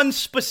one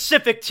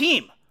specific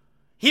team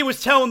he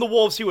was telling the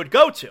Wolves he would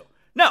go to.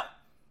 No.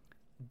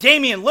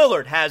 Damian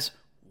Lillard has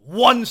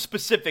one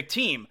specific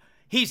team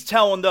he's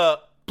telling the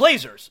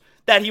Blazers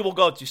that he will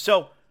go to.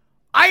 So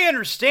I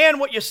understand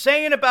what you're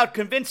saying about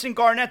convincing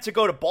Garnett to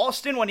go to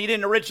Boston when he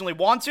didn't originally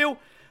want to,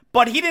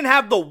 but he didn't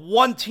have the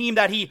one team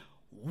that he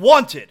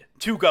wanted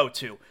to go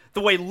to,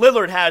 the way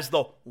Lillard has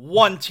the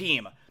one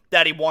team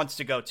that he wants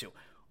to go to.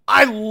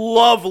 I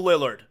love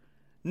Lillard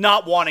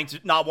not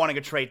wanting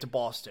a trade to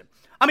Boston.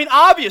 I mean,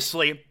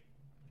 obviously,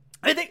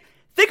 think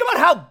about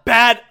how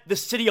bad the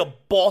city of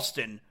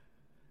Boston,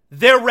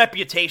 their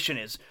reputation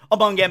is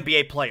among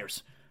NBA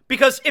players.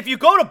 Because if you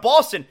go to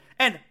Boston,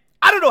 and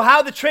I don't know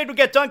how the trade would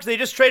get done because they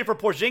just traded for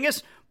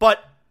Porzingis,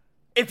 but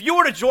if you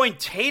were to join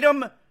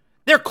Tatum,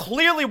 they're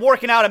clearly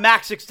working out a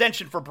max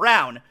extension for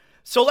Brown.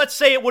 So let's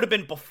say it would have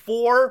been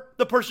before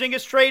the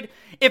Porzingis trade.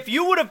 If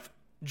you would have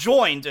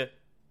joined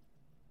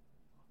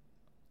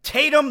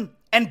Tatum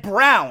and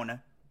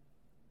Brown,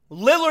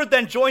 Lillard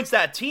then joins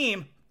that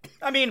team.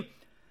 I mean,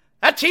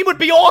 that team would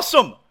be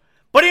awesome,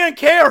 but he didn't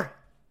care.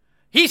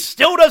 He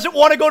still doesn't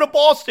want to go to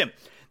Boston.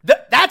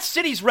 That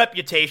city's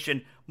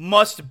reputation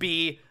must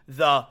be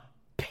the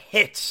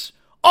pits.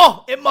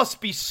 Oh, it must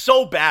be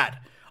so bad.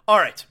 All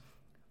right.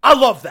 I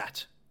love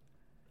that.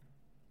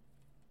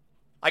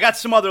 I got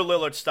some other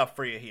Lillard stuff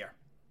for you here.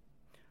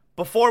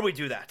 Before we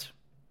do that,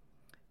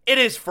 it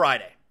is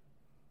Friday.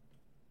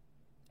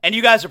 And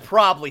you guys are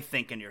probably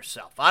thinking to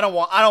yourself, I don't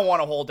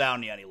want to hold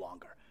down you any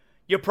longer.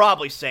 You're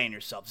probably saying to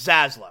yourself,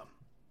 Zaslow,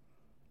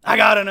 I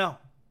gotta know.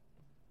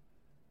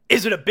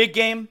 Is it a big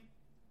game?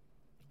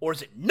 Or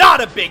is it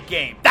not a big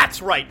game?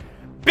 That's right.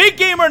 Big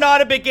game or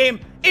not a big game,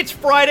 it's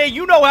Friday.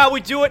 You know how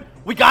we do it.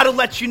 We got to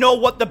let you know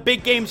what the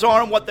big games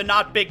are and what the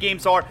not big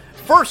games are.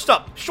 First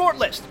up, short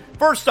list.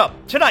 First up,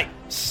 tonight,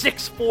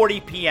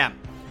 6:40 p.m.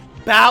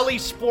 Bally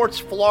Sports,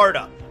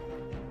 Florida.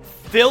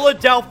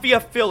 Philadelphia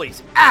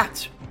Phillies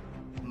at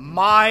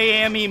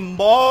Miami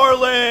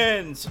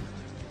Marlins.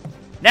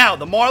 Now,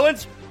 the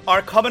Marlins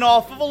are coming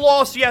off of a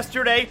loss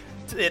yesterday.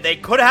 They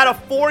could have had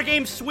a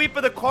 4-game sweep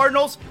of the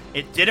Cardinals.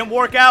 It didn't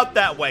work out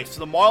that way. So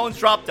the Marlins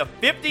dropped to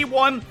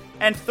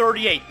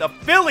 51-38. The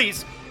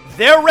Phillies,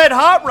 they're red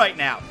hot right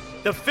now.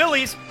 The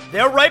Phillies,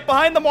 they're right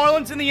behind the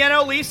Marlins in the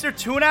NL East. They're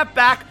 2.5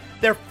 back.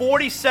 They're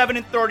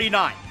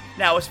 47-39.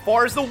 Now, as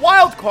far as the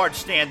wild card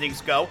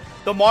standings go,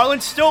 the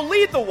Marlins still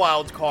lead the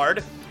wild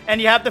card. And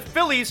you have the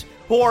Phillies,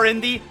 who are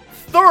in the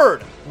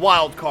 3rd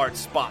wild card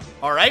spot.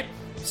 All right?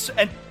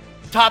 And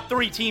top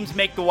 3 teams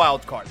make the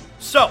wild card.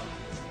 So,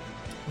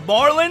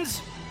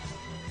 Marlins,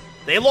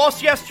 they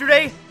lost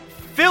yesterday.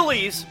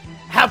 Phillies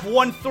have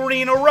won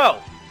 3 in a row.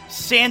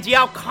 Sandy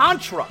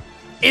Alcantara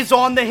is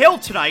on the hill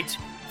tonight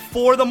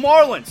for the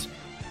Marlins.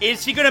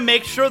 Is he going to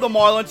make sure the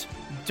Marlins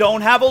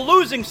don't have a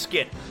losing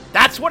skid?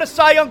 That's what a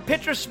Cy Young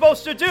pitcher is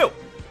supposed to do.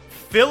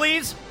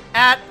 Phillies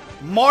at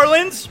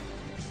Marlins.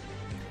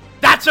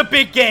 That's a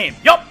big game.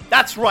 Yup,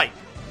 that's right.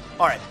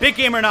 All right, big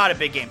game or not a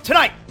big game.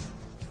 Tonight,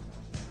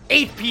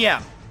 8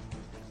 p.m.,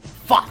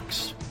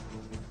 Fox.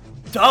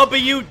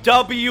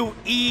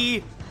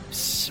 WWE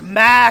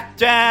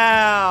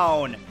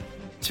SmackDown.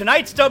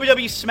 Tonight's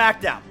WWE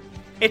SmackDown.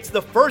 It's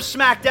the first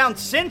SmackDown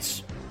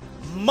since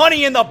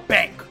Money in the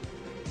Bank.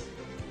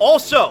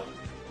 Also,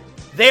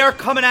 they are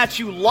coming at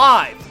you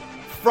live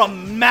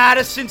from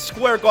Madison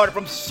Square Garden,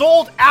 from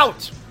sold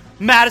out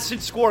Madison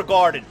Square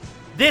Garden.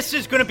 This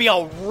is going to be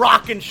a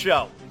rockin'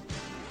 show.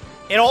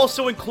 It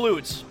also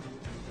includes,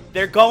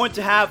 they're going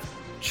to have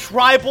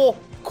Tribal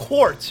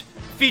Court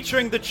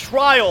featuring the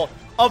trial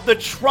of the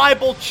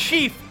Tribal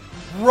Chief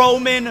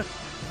Roman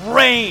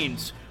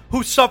Reigns,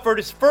 who suffered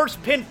his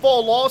first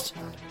pinfall loss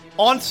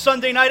on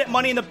Sunday night at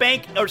Money in the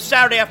Bank, or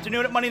Saturday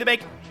afternoon at Money in the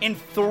Bank, in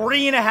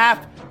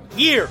 3.5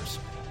 years.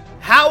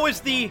 How is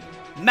the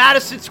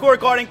Madison Square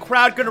Garden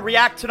crowd going to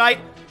react tonight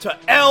to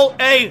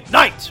LA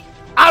Knight?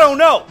 I don't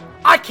know.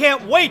 I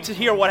can't wait to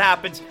hear what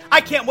happens.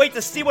 I can't wait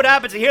to see what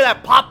happens and hear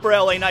that pop for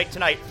LA Knight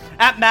tonight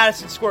at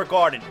Madison Square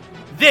Garden.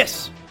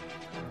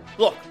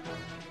 Look,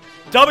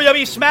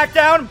 WWE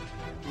SmackDown,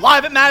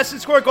 live at Madison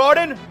Square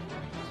Garden,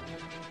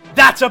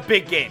 that's a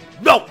big game.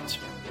 Know it.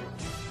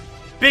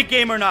 Big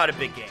game or not a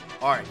big game.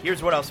 All right,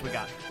 here's what else we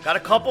got. Got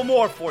a couple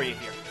more for you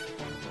here.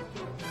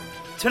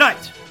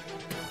 Tonight,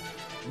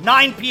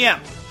 9 p.m.,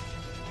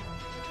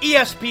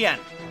 ESPN,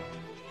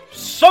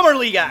 Summer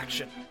League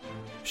action.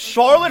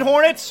 Charlotte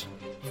Hornets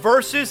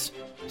versus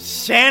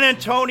San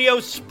Antonio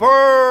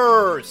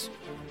Spurs.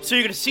 So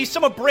you're going to see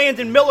some of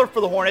Brandon Miller for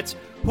the Hornets,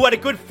 who had a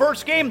good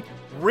first game,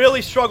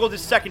 really struggled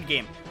his second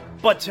game.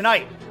 But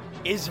tonight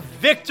is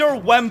Victor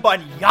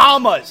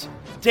Wembanyama's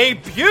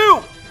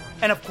debut.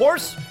 And of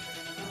course,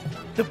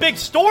 the big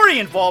story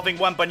involving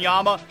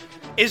Wembanyama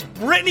is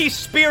Britney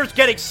Spears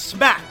getting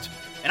smacked.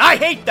 And I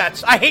hate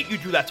that. I hate you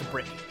do that to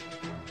Britney.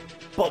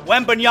 But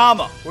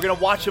Wembanyama, we're going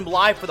to watch him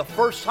live for the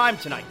first time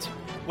tonight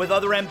with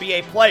other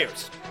NBA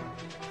players.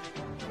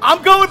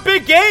 I'm going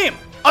big game.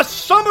 A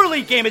Summer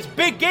League game is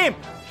big game.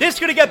 This is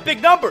going to get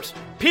big numbers.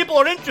 People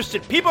are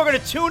interested. People are going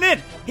to tune in.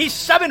 He's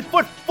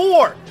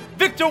 7'4".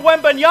 Victor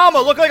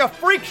Wembanyama looking like a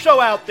freak show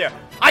out there.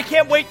 I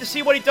can't wait to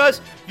see what he does.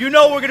 You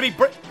know we're going to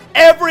be...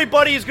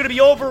 Everybody is going to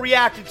be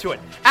overreacting to it.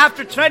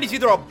 After tonight, he's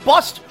either a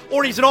bust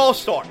or he's an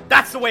all-star.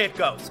 That's the way it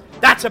goes.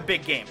 That's a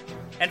big game.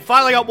 And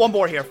finally, I got one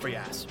more here for you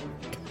guys.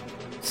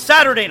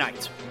 Saturday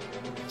night,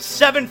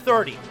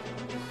 7:30,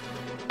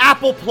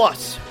 Apple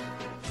Plus,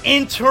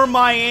 Inter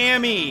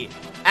Miami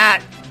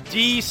at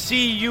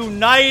DC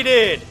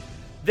United.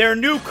 Their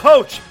new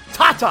coach,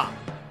 Tata,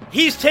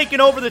 he's taking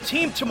over the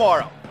team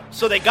tomorrow.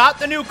 So they got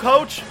the new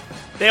coach.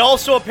 They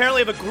also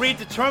apparently have agreed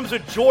to terms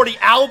with Jordi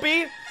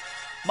Albi.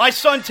 My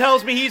son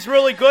tells me he's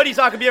really good. He's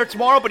not going to be here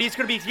tomorrow, but he's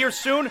going to be here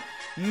soon.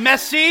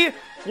 Messi,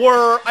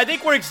 I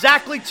think we're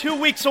exactly 2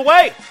 weeks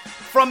away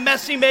from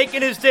Messi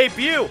making his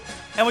debut.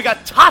 And we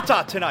got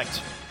Tata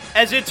tonight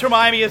as Inter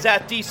Miami is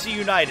at DC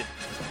United.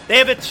 They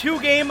have a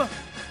 2-game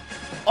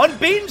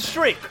unbeaten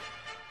streak.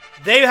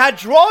 They've had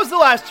draws the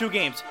last 2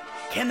 games.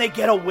 Can they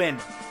get a win?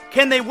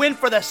 Can they win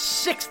for the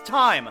 6th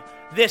time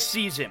this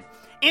season?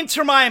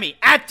 Inter Miami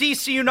at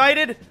DC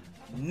United,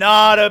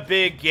 not a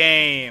big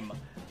game.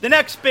 The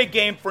next big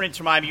game for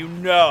Inter Miami, you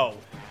know,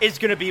 is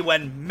going to be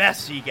when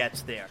Messi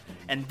gets there.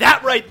 And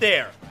that right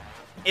there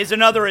is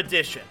another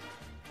edition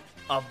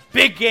of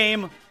big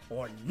game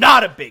or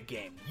not a big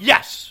game.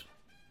 Yes.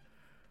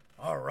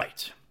 All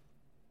right.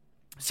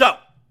 So,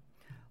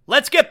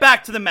 let's get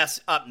back to the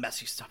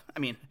Messi stuff. I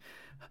mean,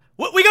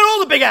 we got all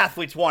the big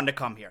athletes wanting to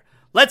come here.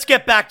 Let's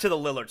get back to the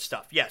Lillard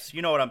stuff. Yes,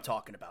 you know what I'm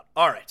talking about.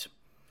 All right.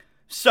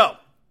 So,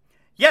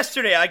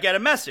 yesterday I get a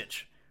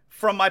message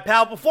from my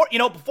pal. Before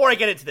I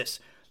get into this,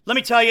 let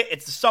me tell you,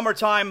 it's the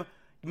summertime.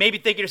 You may be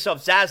thinking to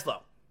yourself, Zaslow,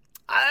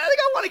 I think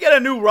I want to get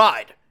a new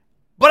ride,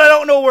 but I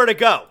don't know where to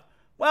go.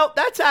 Well,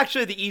 that's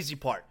actually the easy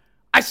part.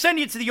 I send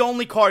you to the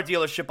only car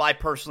dealership I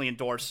personally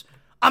endorse.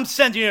 I'm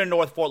sending you to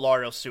North Fort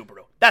Lauderdale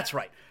Subaru. That's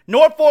right.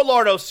 North Fort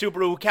Lauderdale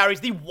Subaru, who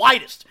carries the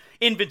widest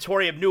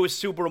inventory of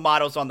newest Subaru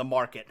models on the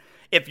market.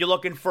 If you're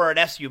looking for an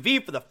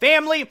SUV for the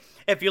family,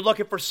 if you're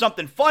looking for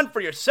something fun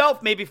for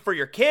yourself, maybe for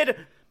your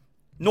kid,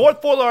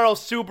 North Fort Lauderdale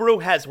Subaru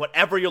has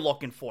whatever you're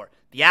looking for.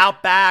 The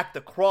Outback,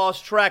 the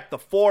Crosstrek, the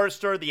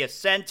Forester, the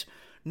Ascent.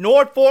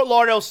 North Fort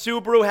Lauderdale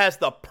Subaru has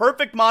the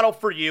perfect model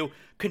for you,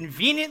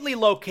 conveniently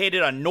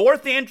located on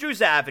North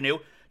Andrews Avenue,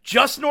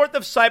 just north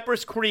of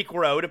Cypress Creek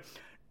Road.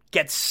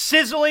 Get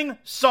sizzling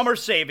summer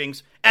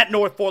savings at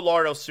North Fort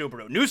Lauderdale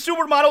Subaru. New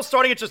Subaru models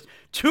starting at just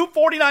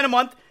 $249 a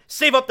month.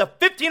 Save up to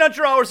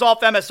 $1,500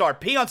 off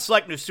MSRP on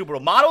select new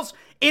Subaru models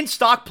in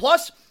stock.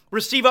 Plus,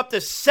 receive up to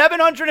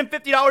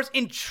 $750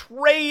 in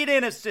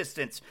trade-in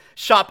assistance.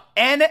 Shop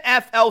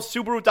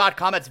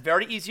NFLSubaru.com. That's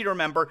very easy to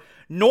remember.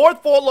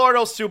 North Fort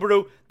Lauderdale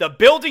Subaru, the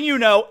building you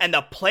know and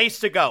the place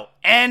to go.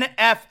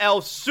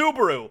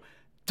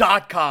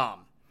 NFLSubaru.com.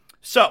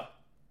 So,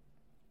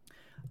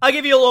 I'll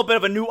give you a little bit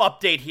of a new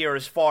update here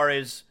as far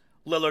as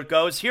Lillard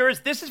goes.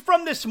 This is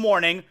from this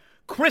morning.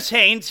 Chris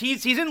Haynes,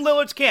 he's in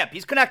Lillard's camp.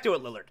 He's connected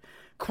with Lillard.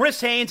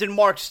 Chris Haynes and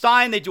Mark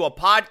Stein, they do a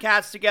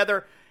podcast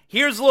together.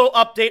 Here's a little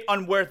update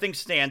on where things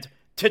stand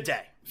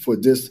today. for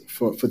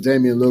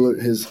Damian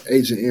Lillard, his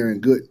agent Aaron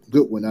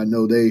Goodwin. I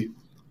know they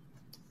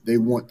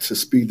want to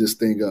speed this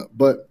thing up,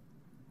 but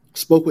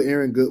spoke with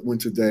Aaron Goodwin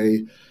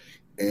today,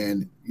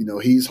 and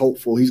he's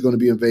hopeful. He's going to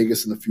be in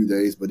Vegas in a few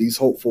days, but he's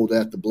hopeful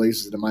that the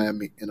Blazers and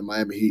the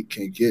Miami Heat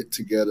can get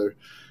together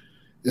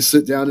and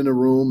sit down in a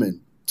room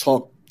and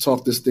talk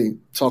this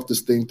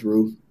thing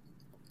through.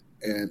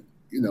 And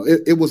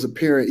it was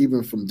apparent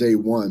even from day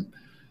one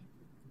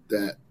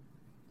that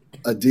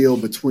a deal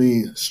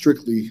between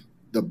strictly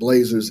the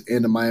Blazers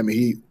and the Miami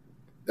Heat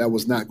that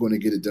was not going to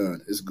get it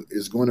done.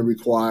 It's going to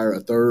require a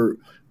third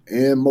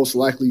and most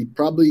likely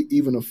probably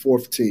even a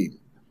fourth team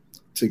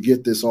to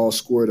get this all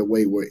squared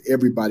away where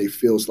everybody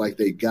feels like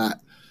they got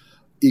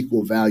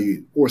equal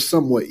value or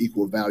somewhat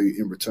equal value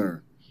in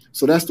return.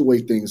 So that's the way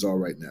things are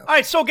right now. All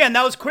right, so again,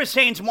 that was Chris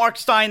Haynes, Mark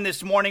Stein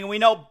this morning. And we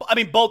know,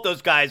 both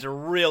those guys are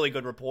really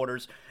good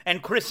reporters.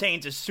 And Chris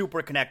Haynes is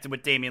super connected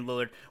with Damian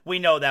Lillard. We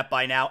know that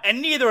by now. And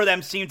neither of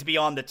them seem to be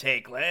on the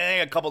take.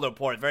 A couple of the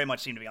reporters very much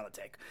seem to be on the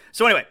take.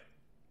 So anyway,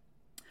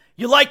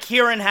 you like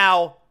hearing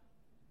how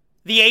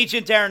the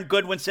agent Aaron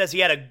Goodwin says he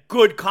had a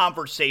good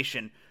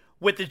conversation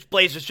with the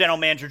Blazers general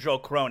manager Joe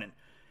Cronin.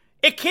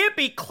 It can't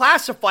be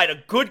classified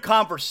a good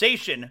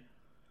conversation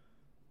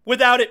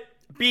without it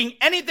being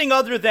anything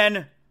other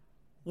than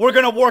we're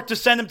going to work to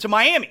send him to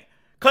Miami.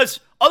 Because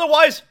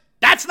otherwise,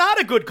 that's not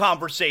a good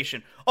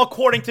conversation,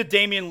 according to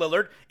Damian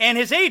Lillard and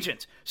his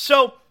agent.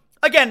 So,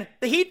 again,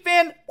 the Heat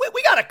fan,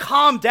 we got to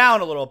calm down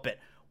a little bit.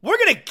 We're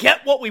going to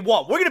get what we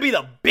want. We're going to be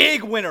the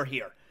big winner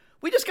here.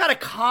 We just got to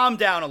calm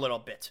down a little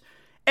bit.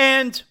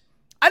 And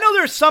I know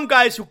there's some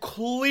guys who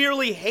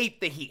clearly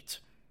hate the Heat.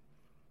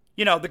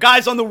 The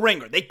guys on the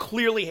Ringer, they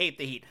clearly hate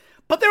the Heat.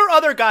 But there are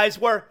other guys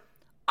where,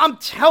 I'm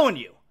telling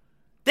you,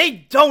 they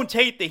don't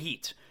hate the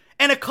Heat.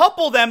 And a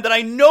couple of them that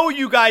I know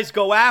you guys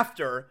go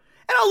after,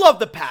 and I love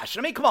the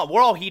passion. Come on,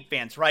 we're all Heat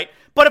fans, right?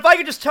 But if I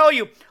could just tell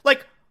you,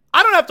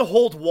 I don't have to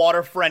hold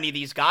water for any of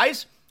these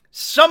guys.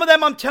 Some of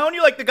them, I'm telling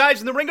you, like the guys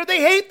in the Ringer, they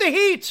hate the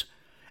Heat.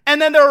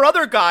 And then there are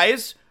other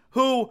guys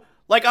who,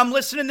 I'm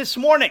listening this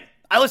morning.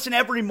 I listen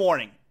every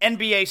morning.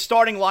 NBA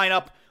starting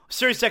lineup,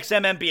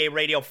 SiriusXM NBA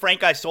radio,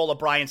 Frank Isola,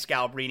 Brian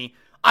Scalabrine.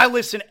 I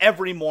listen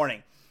every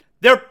morning.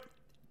 They're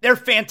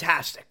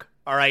fantastic,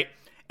 all right?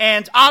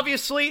 And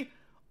obviously,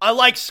 I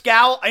like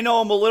Scal. I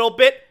know him a little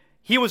bit.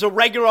 He was a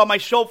regular on my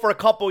show for a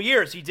couple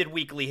years. He did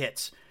weekly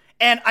hits.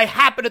 And I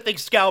happen to think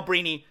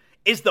Scalabrine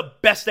is the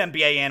best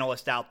NBA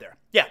analyst out there.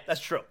 Yeah, that's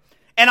true.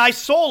 And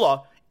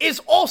Isola is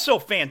also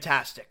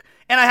fantastic.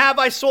 And I have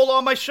Isola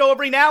on my show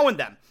every now and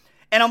then.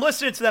 And I'm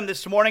listening to them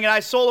this morning, and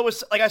Isola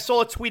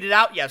tweeted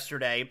out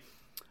yesterday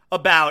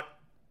about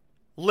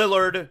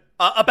Lillard,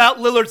 about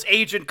Lillard's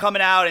agent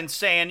coming out and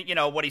saying,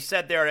 what he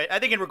said there, I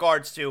think in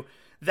regards to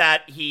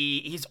that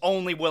he's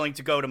only willing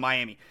to go to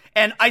Miami.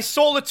 And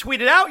Isola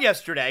tweeted out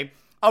yesterday,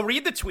 I'll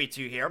read the tweet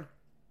to you here.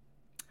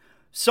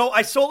 So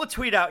Isola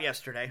tweeted out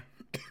yesterday,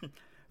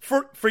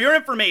 for your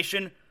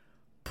information,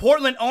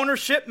 Portland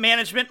ownership,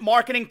 management,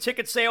 marketing,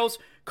 ticket sales,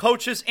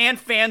 coaches, and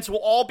fans will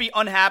all be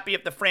unhappy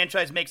if the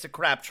franchise makes a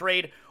crap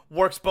trade.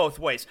 Works both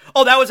ways.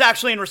 Oh, that was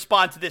actually in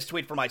response to this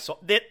tweet from Isola.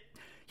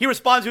 He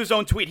responds to his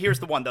own tweet. Here's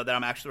the one, though, that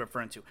I'm actually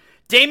referring to.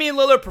 Damian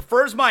Lillard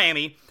prefers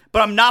Miami,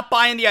 but I'm not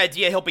buying the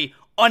idea he'll be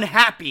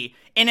unhappy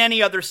in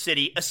any other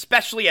city,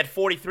 especially at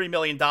 $43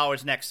 million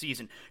next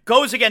season.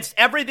 Goes against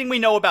everything we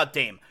know about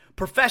Dame.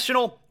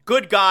 Professional,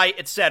 good guy,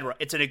 etc.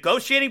 It's a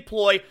negotiating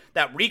ploy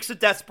that reeks of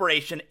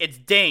desperation. It's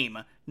Dame,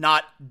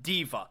 not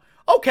diva.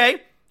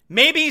 Okay,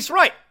 maybe he's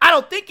right. I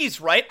don't think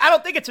he's right. I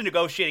don't think it's a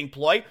negotiating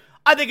ploy.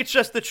 I think it's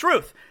just the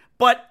truth.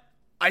 But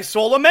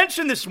Isola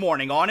mentioned this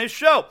morning on his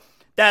show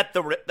that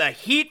the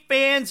Heat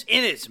fans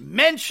in his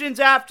mentions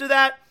after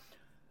that,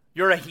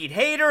 you're a Heat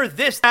hater,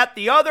 this, that,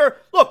 the other.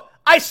 Look,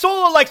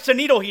 Isola likes to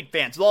needle Heat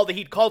fans with all the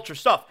Heat culture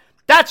stuff.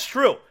 That's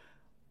true.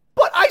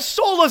 But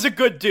Isola's a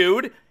good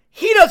dude.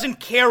 He doesn't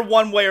care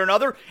one way or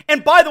another.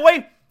 And by the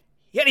way,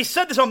 and he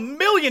said this a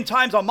million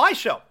times on my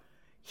show,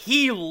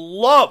 he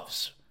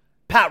loves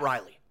Pat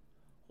Riley.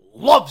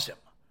 Loves him.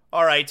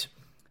 All right.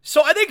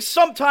 So I think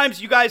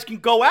sometimes you guys can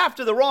go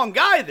after the wrong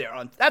guy there.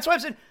 That's why I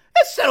said,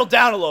 let's settle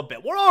down a little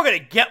bit. We're all going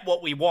to get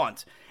what we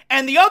want.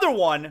 And the other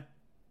one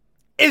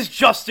is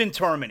Justin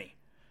Termini.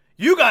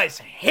 You guys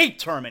hate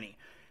Termini.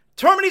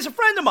 Termini's a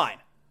friend of mine.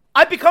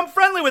 I've become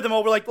friendly with him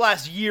over the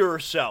last year or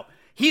so.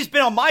 He's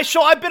been on my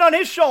show. I've been on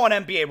his show on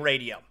NBA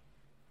radio.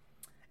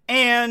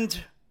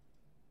 And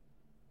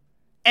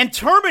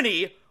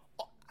Termini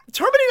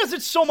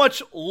doesn't so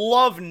much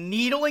love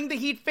needling the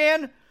Heat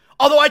fan,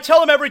 although I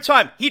tell him every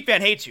time, Heat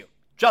fan hates you.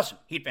 Justin,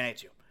 Heat fan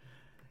hates you.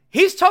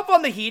 He's tough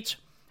on the Heat,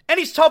 and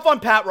he's tough on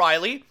Pat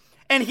Riley,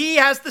 and he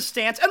has the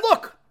stance. And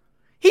look,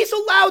 he's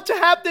allowed to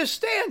have this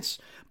stance,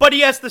 but he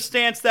has the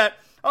stance that,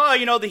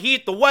 the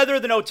Heat, the weather,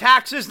 the no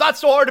taxes, not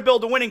so hard to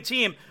build a winning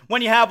team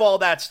when you have all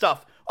that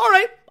stuff. All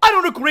right, I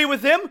don't agree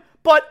with him,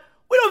 but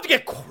we don't have to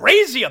get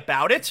crazy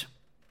about it.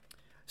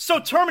 So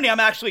Termini, I'm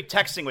actually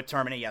texting with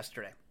Termini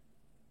yesterday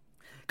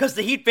because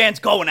the Heat fans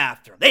going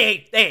after him.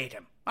 They hate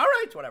him. All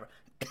right, whatever.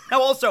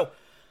 Now also,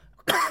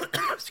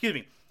 excuse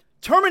me,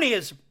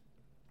 Termini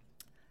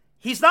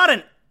he's not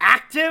an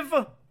active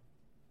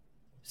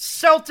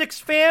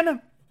Celtics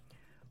fan,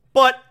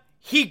 but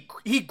he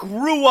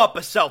grew up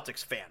a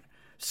Celtics fan.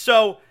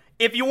 So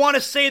if you want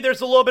to say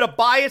there's a little bit of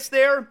bias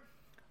there,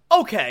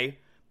 okay.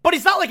 But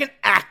he's not like an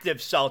active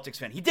Celtics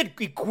fan. He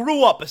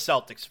grew up a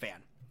Celtics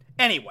fan.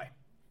 Anyway,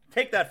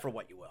 take that for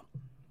what you will.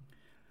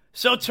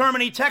 So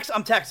Termini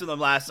I'm texting them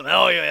last time.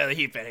 Oh yeah, the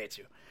Heat fan hates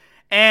you.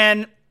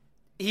 And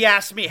he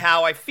asked me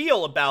how I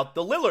feel about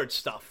the Lillard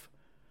stuff.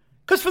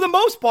 Because for the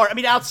most part, I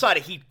mean, outside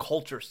of Heat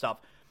culture stuff,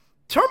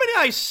 Termini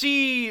I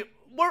see,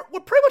 we're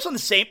pretty much on the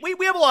same,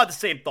 we have a lot of the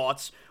same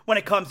thoughts when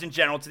it comes in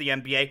general to the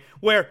NBA,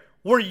 where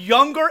we're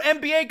younger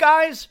NBA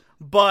guys,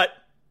 but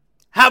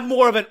have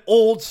more of an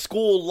old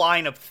school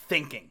line of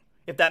thinking,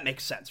 if that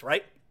makes sense,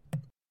 right?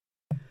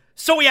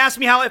 So he asked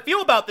me how I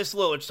feel about this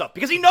Lillard stuff,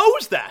 because he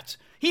knows that.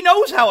 He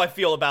knows how I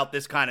feel about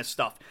this kind of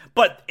stuff.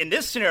 But in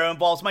this scenario, it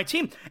involves my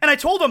team. And I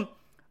told him,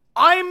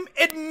 I'm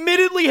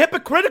admittedly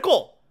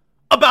hypocritical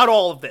about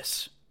all of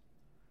this.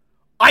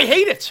 I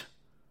hate it.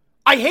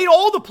 I hate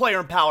all the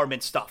player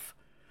empowerment stuff.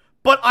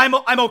 But I'm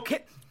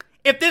okay.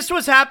 If this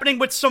was happening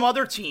with some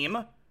other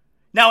team,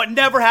 now it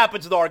never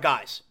happens with our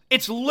guys.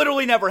 It's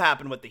literally never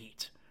happened with the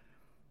Heat.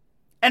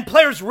 And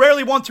players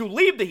rarely want to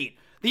leave the Heat.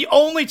 The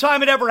only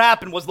time it ever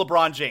happened was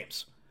LeBron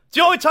James. It's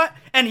the only time,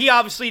 and he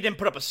obviously didn't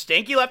put up a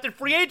stink. He left in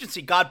free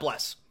agency. God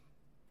bless.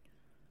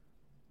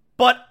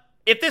 But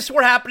if this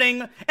were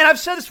happening, and I've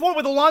said this before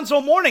with Alonzo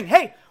Mourning,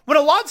 hey, when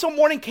Alonzo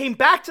Mourning came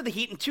back to the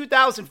Heat in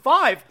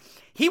 2005,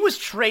 he was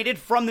traded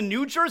from the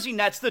New Jersey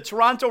Nets to the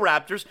Toronto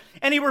Raptors,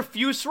 and he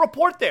refused to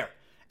report there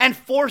and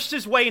forced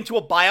his way into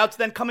a buyout to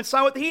then come and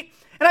sign with the Heat.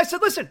 And I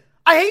said, listen,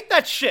 I hate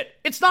that shit.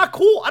 It's not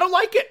cool. I don't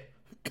like it.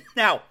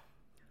 Now,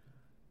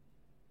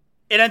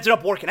 it ended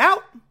up working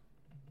out.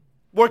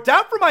 Worked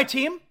out for my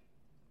team.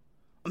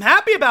 I'm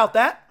happy about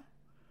that.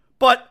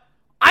 But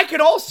I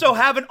could also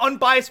have an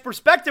unbiased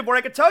perspective where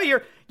I could tell you,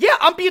 yeah,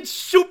 I'm being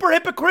super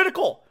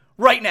hypocritical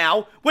right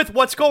now with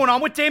what's going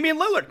on with Damian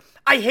Lillard.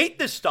 I hate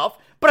this stuff,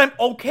 but I'm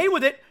okay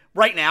with it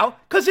right now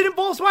because it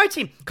involves my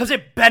team, because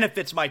it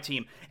benefits my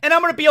team. And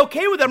I'm going to be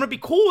okay with it. I'm going to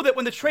be cool with it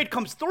when the trade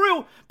comes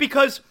through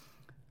because,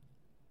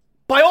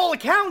 by all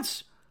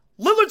accounts,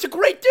 Lillard's a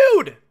great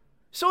dude.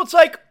 So it's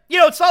like,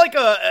 it's not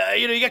like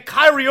you get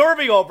Kyrie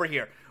Irving over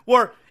here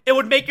where it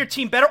would make your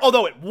team better,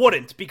 although it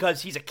wouldn't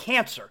because he's a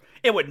cancer.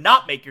 It would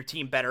not make your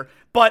team better,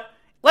 but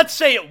let's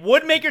say it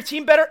would make your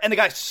team better and the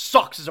guy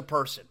sucks as a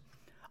person.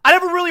 I'd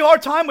have a really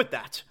hard time with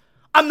that.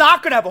 I'm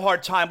not going to have a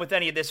hard time with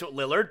any of this with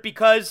Lillard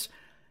because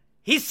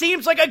he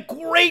seems like a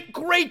great,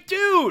 great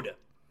dude.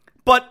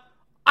 But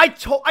I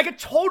could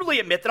totally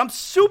admit that I'm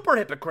super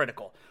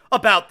hypocritical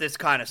about this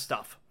kind of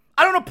stuff.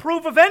 I don't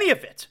approve of any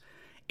of it.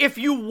 If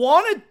you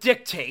want to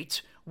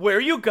dictate where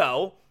you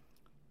go,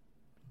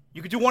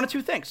 you could do one of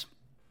two things.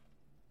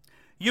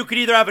 You could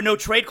either have a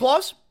no-trade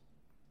clause,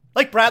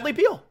 like Bradley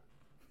Beal.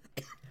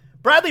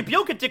 Bradley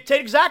Beal could dictate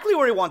exactly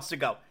where he wants to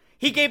go.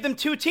 He gave them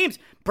two teams.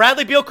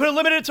 Bradley Beal could have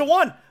limited it to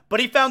one, but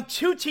he found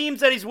two teams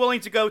that he's willing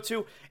to go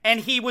to,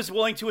 and he was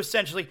willing to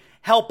essentially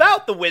help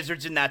out the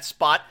Wizards in that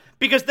spot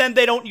because then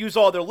they don't use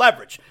all their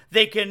leverage.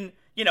 They can,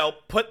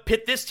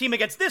 pit this team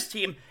against this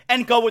team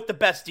and go with the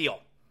best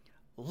deal.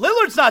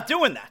 Lillard's not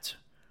doing that.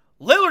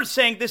 Lillard's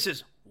saying this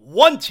is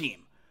one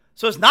team.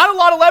 So there's not a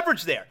lot of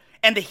leverage there.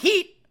 And the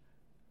Heat,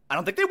 I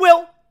don't think they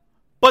will,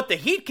 but the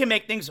Heat can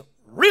make things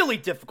really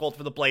difficult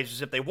for the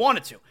Blazers if they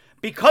wanted to,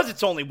 because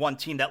it's only one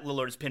team that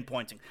Lillard is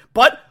pinpointing.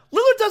 But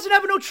Lillard doesn't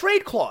have a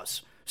no-trade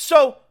clause.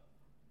 So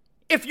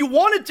if you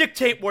want to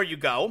dictate where you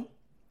go,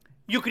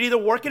 you could either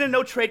work in a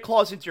no-trade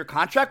clause into your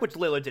contract, which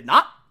Lillard did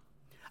not.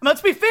 I mean,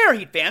 let's be fair,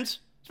 Heat fans.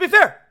 Let's be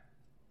fair.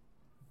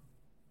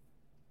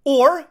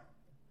 Or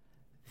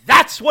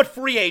that's what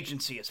free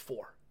agency is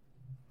for.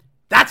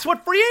 That's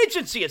what free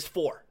agency is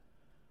for.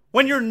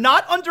 When you're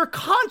not under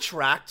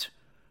contract,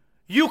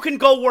 you can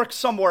go work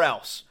somewhere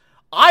else.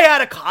 I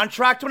had a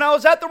contract when I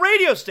was at the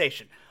radio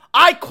station.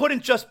 I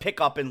couldn't just pick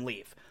up and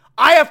leave.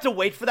 I have to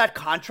wait for that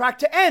contract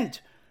to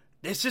end.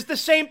 This is the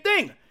same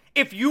thing.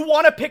 If you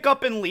want to pick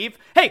up and leave,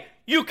 hey,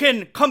 you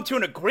can come to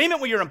an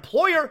agreement with your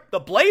employer, the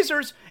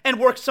Blazers, and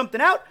work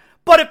something out.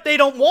 But if they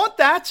don't want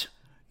that,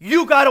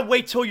 you got to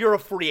wait till you're a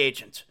free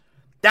agent.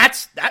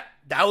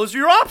 Those are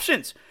your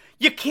options.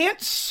 You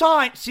can't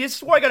sign. See, this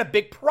is where I got a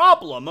big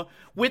problem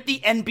with the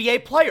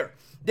NBA player.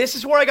 This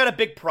is where I got a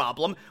big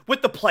problem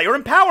with the player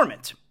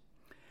empowerment.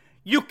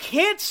 You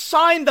can't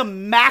sign the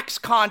max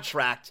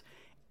contract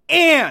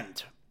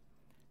and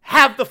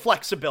have the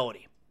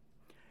flexibility.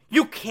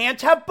 You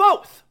can't have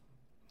both.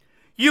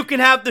 You can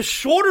have the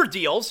shorter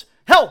deals.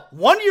 Hell,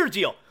 1-year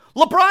deal.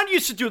 LeBron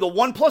used to do the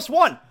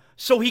 1+1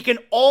 so he can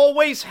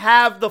always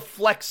have the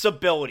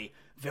flexibility.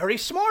 Very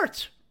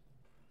smart.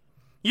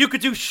 You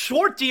could do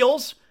short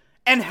deals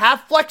and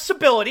have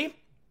flexibility,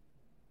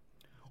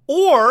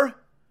 or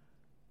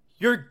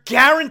you're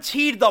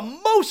guaranteed the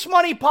most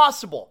money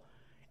possible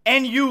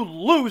and you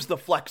lose the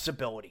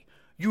flexibility.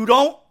 You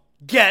don't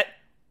get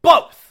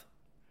both.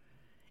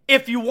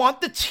 If you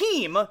want the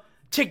team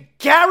to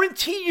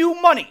guarantee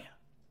you money,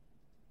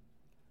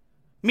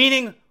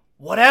 Meaning,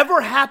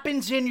 whatever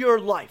happens in your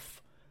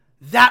life,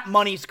 that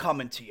money's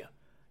coming to you.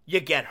 You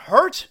get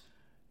hurt,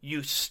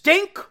 you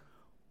stink,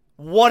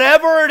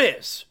 whatever it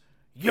is,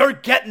 you're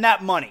getting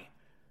that money.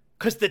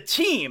 Because the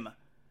team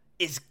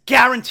is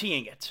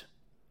guaranteeing it.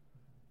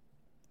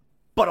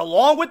 But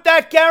along with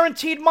that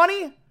guaranteed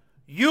money,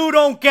 you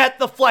don't get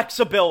the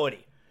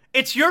flexibility.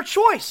 It's your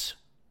choice.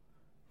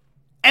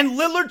 And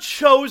Lillard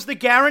chose the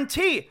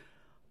guarantee.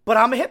 But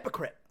I'm a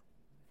hypocrite.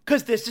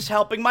 Because this is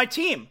helping my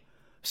team.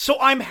 So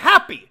I'm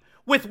happy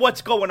with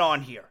what's going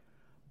on here.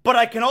 But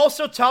I can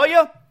also tell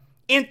you,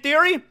 in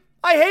theory,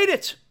 I hate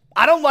it.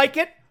 I don't like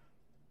it.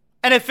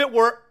 And if it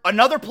were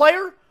another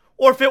player,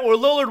 or if it were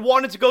Lillard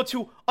wanted to go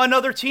to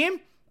another team,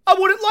 I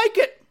wouldn't like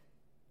it.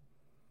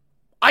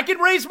 I can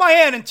raise my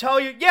hand and tell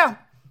you, yeah,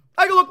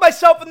 I can look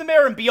myself in the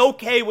mirror and be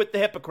okay with the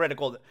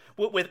hypocritical,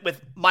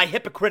 with my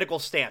hypocritical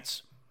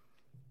stance.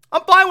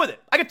 I'm fine with it.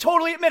 I can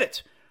totally admit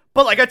it.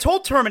 But like I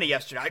told Termini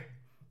yesterday,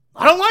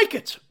 I don't like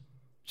it.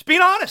 Just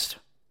being honest.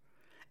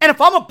 And if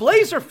I'm a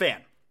Blazer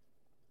fan,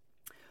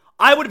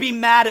 I would be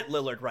mad at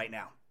Lillard right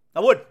now.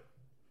 I would.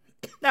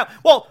 Now,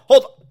 well,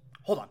 hold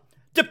on.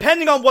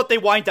 Depending on what they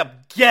wind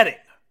up getting.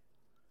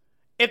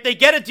 If they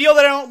get a deal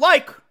that I don't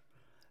like,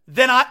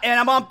 then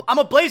I'm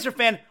a Blazer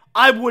fan,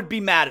 I would be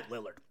mad at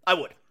Lillard. I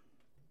would.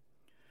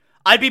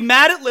 I'd be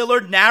mad at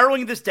Lillard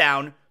narrowing this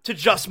down to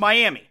just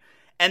Miami.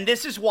 And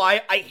this is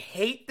why I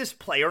hate this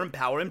player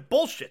empowerment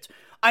bullshit.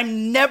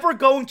 I'm never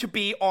going to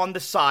be on the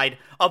side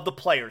of the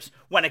players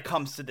when it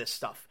comes to this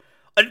stuff.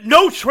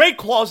 No trade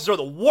clauses are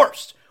the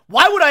worst.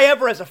 Why would I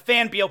ever, as a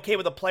fan, be okay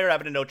with a player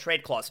having a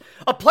no-trade clause?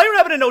 A player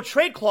having a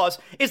no-trade clause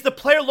is the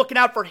player looking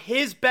out for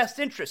his best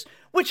interest,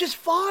 which is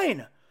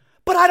fine.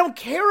 But I don't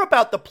care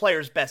about the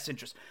player's best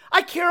interest.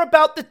 I care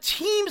about the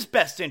team's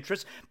best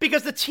interest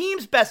because the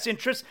team's best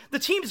interest, the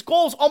team's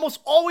goals almost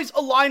always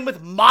align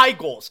with my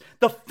goals,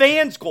 the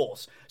fans'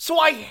 goals. So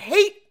I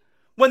hate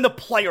when the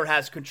player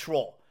has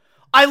control.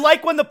 I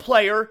like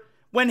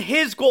when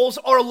his goals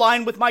are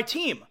aligned with my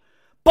team.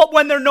 But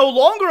when they're no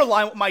longer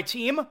aligned with my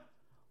team,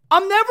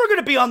 I'm never going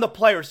to be on the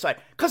player's side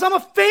because I'm a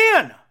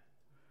fan.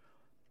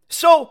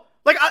 So,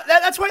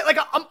 that's why,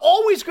 I'm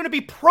always going to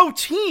be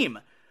pro-team.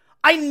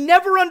 I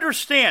never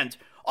understand,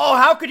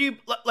 how could you,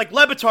 Le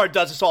Batard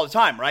does this all the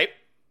time, right?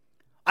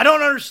 I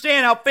don't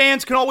understand how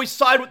fans can always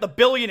side with the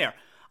billionaire.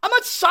 I'm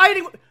not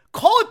siding with,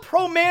 call it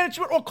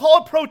pro-management or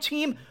call it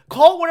pro-team,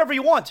 call it whatever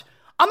you want.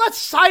 I'm not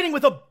siding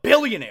with a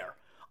billionaire.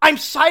 I'm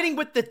siding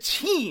with the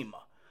team.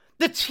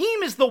 The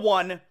team is the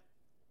one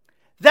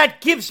that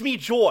gives me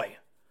joy.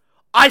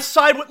 I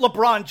side with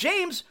LeBron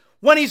James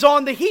when he's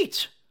on the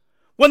Heat.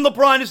 When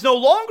LeBron is no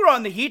longer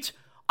on the Heat,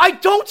 I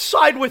don't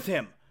side with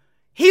him.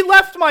 He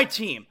left my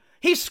team.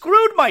 He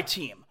screwed my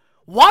team.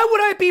 Why would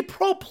I be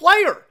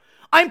pro-player?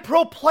 I'm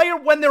pro-player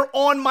when they're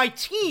on my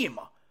team.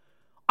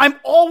 I'm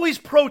always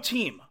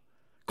pro-team.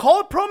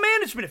 Call it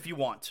pro-management if you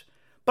want.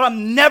 But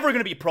I'm never going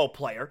to be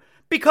pro-player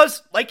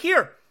because, like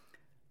here,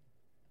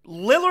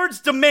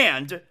 Lillard's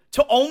demand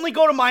to only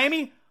go to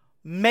Miami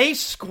may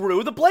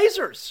screw the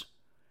Blazers.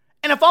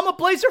 And if I'm a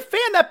Blazer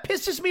fan, that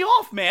pisses me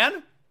off,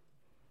 man.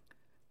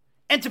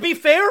 And to be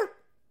fair,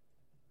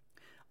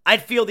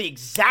 I'd feel the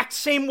exact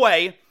same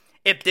way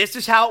if this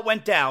is how it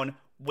went down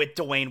with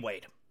Dwayne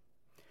Wade.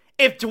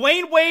 If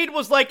Dwayne Wade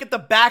was like at the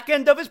back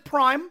end of his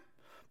prime,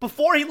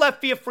 before he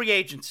left via free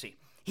agency,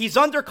 he's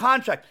under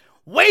contract.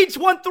 Wade's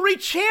won 3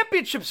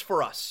 championships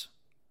for us.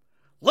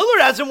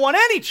 Lillard hasn't won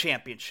any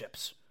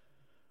championships.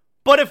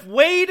 But if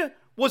Wade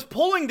was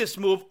pulling this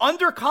move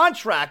under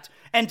contract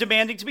and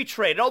demanding to be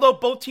traded, although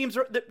both teams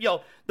are,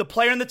 the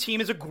player and the team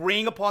is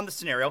agreeing upon the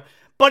scenario,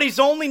 but he's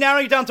only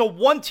narrowing it down to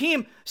one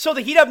team so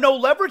that he'd have no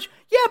leverage,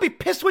 yeah, I'd be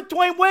pissed with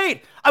Dwayne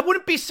Wade. I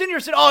wouldn't be sitting here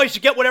saying, he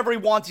should get whatever he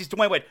wants, he's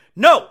Dwayne Wade.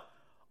 No,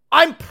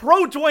 I'm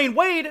pro Dwayne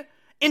Wade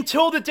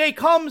until the day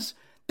comes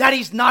that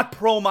he's not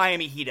pro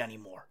Miami Heat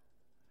anymore.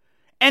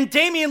 And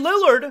Damian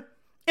Lillard,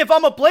 if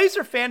I'm a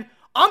Blazer fan,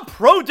 I'm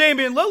pro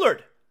Damian Lillard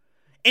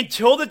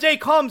until the day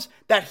comes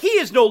that he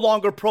is no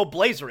longer pro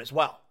Blazer as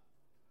well.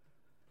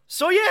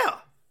 So yeah,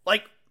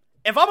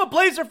 if I'm a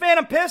Blazer fan,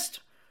 I'm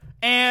pissed.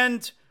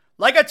 And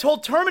like I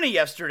told Termini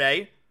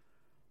yesterday,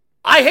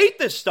 I hate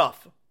this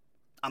stuff.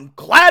 I'm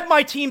glad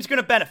my team's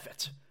going to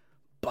benefit.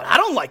 But I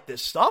don't like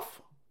this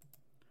stuff.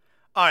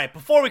 All right,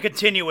 before we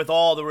continue with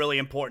all the really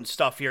important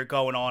stuff here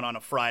going on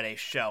a Friday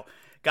show,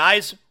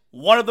 guys,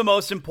 one of the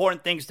most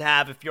important things to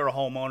have if you're a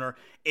homeowner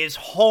is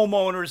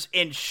homeowners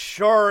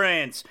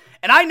insurance.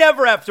 And I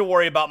never have to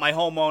worry about my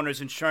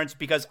homeowner's insurance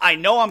because I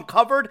know I'm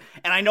covered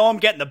and I know I'm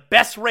getting the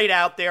best rate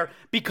out there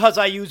because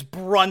I use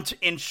Brunt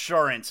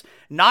Insurance.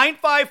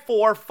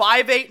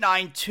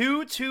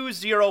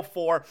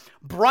 954-589-2204,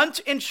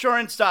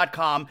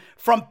 bruntinsurance.com.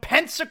 From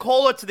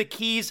Pensacola to the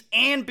Keys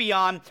and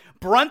beyond,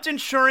 Brunt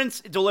Insurance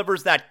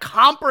delivers that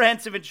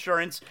comprehensive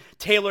insurance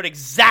tailored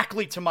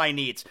exactly to my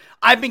needs.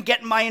 I've been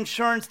getting my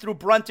insurance through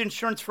Brunt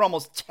Insurance for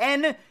almost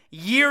 10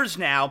 years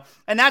now,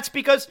 and that's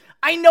because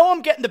I know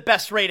I'm getting the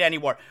best rate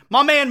anywhere.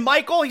 My man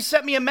Michael, he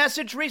sent me a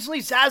message recently.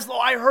 Zaslow,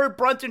 I heard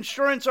Brunt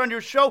Insurance on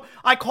your show.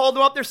 I called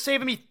them up. They're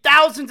saving me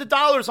thousands of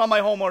dollars on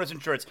my homeowner's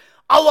insurance.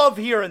 I love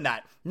hearing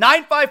that.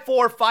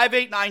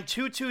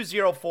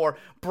 954-589-2204,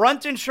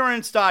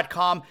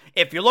 bruntinsurance.com.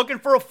 If you're looking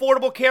for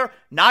affordable care,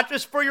 not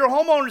just for your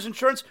homeowner's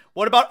insurance,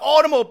 what about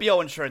automobile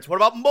insurance? What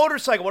about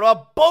motorcycle? What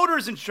about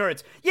boater's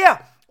insurance?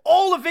 Yeah,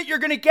 all of it you're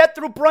going to get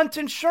through Brunt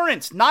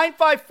Insurance.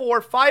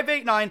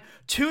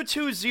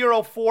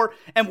 954-589-2204,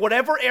 and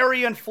whatever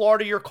area in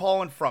Florida you're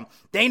calling from.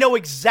 They know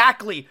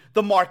exactly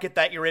the market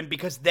that you're in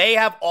because they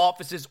have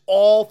offices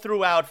all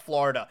throughout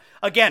Florida.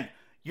 Again,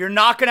 you're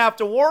not going to have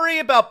to worry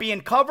about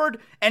being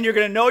covered, and you're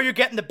going to know you're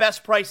getting the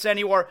best price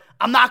anywhere.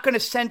 I'm not going to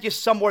send you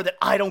somewhere that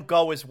I don't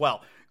go as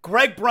well.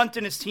 Greg Brunt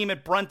and his team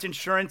at Brunt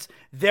Insurance,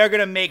 they're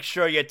going to make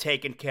sure you're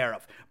taken care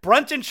of.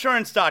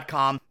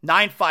 Bruntinsurance.com,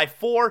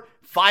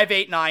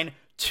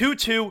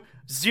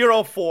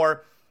 954-589-2204.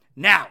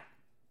 Now,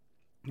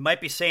 you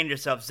might be saying to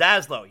yourself,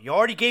 Zaslow, you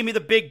already gave me the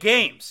big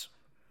games,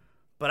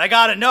 but I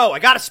got to know, I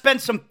got to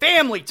spend some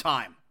family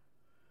time.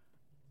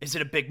 Is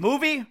it a big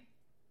movie?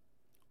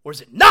 Or is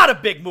it not a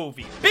big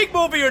movie? Big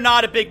movie or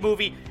not a big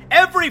movie?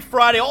 Every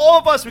Friday, all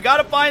of us, we got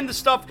to find the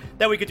stuff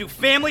that we could do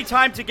family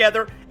time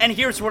together. And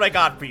here's what I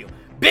got for you.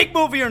 Big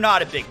movie or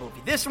not a big movie?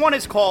 This one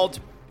is called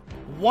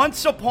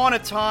Once Upon a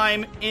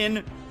Time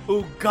in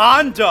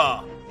Uganda.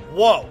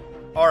 Whoa.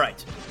 All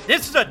right.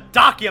 This is a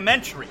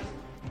documentary.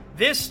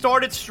 This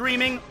started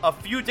streaming a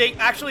few days.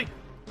 Actually,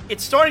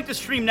 it's starting to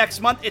stream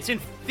next month. It's in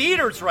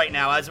theaters right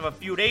now as of a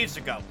few days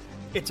ago.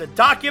 It's a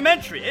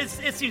documentary. It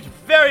seems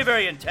very,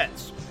 very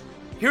intense.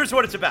 Here's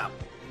what it's about.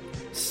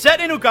 Set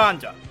in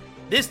Uganda,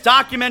 this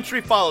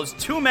documentary follows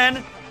two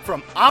men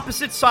from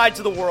opposite sides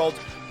of the world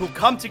who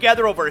come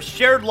together over a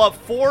shared love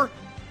for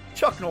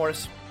Chuck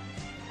Norris.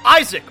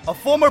 Isaac, a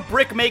former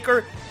brick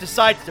maker,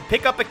 decides to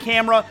pick up a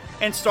camera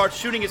and start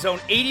shooting his own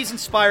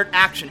 80s-inspired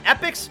action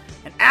epics.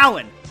 And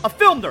Alan, a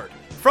film nerd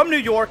from New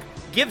York,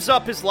 gives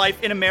up his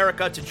life in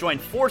America to join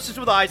forces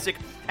with Isaac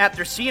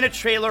after seeing a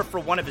trailer for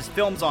one of his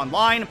films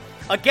online.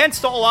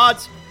 Against all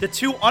odds, the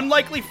two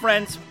unlikely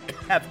friends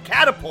have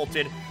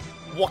catapulted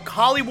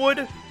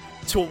Hollywood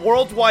to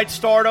worldwide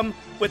stardom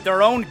with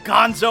their own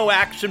gonzo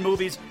action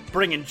movies,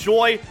 bringing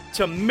joy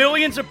to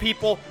millions of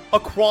people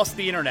across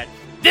the internet.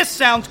 This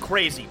sounds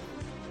crazy.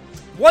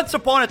 Once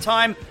Upon a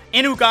Time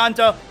in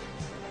Uganda,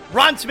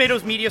 Rotten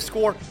Tomatoes media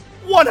score,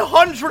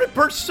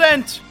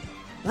 100%.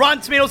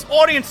 Rotten Tomatoes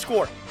audience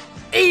score,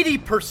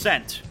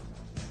 80%.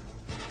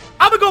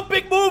 I'm gonna go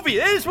big movie.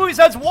 This movie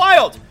sounds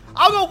wild.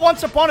 I'll go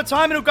Once Upon a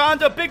Time in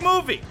Uganda, big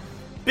movie.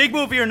 Big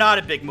movie or not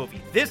a big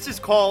movie? This is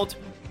called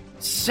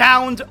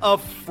Sound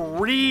of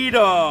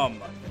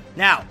Freedom.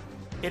 Now,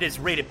 it is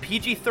rated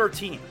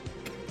PG-13.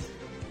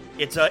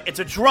 It's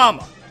a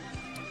drama.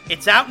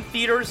 It's out in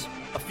theaters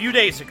a few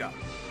days ago.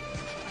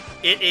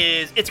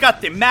 It's got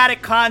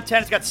thematic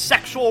content, it's got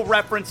sexual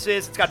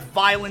references, it's got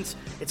violence,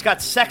 it's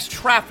got sex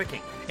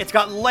trafficking, it's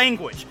got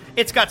language,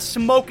 it's got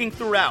smoking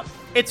throughout,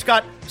 it's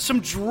got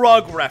some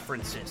drug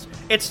references.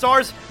 It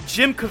stars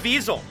Jim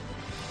Caviezel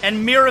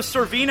and Mira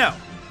Sorvino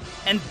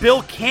and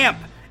Bill Camp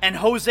and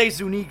Jose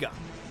Zuniga.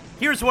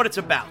 Here's what it's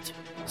about.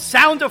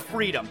 Sound of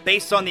Freedom,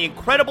 based on the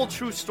incredible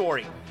true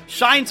story,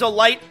 shines a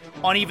light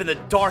on even the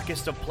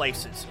darkest of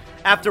places.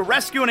 After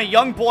rescuing a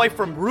young boy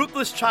from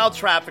ruthless child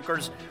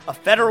traffickers, a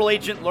federal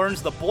agent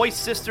learns the boy's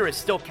sister is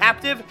still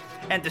captive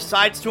and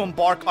decides to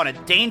embark on a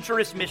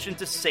dangerous mission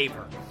to save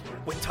her.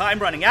 With time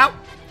running out,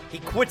 he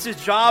quits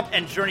his job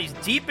and journeys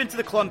deep into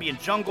the Colombian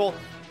jungle,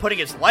 putting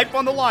his life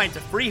on the line to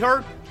free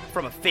her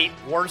from a fate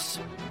worse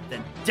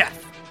than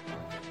death.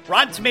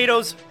 Rotten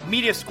Tomatoes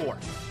media score,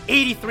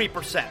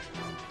 83%.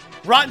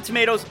 Rotten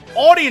Tomatoes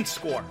audience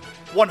score,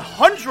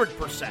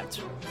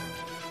 100%.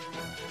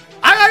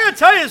 I gotta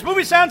tell you, this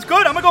movie sounds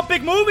good. I'm gonna go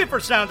big movie for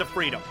Sound of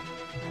Freedom.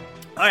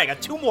 All right, I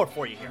got two more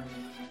for you here.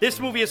 This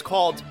movie is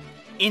called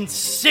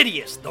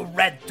Insidious, The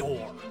Red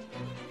Door.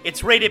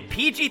 It's rated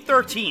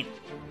PG-13.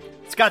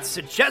 It's got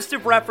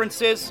suggestive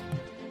references,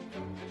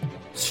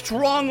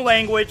 strong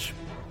language,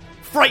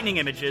 frightening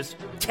images,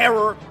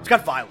 terror. It's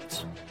got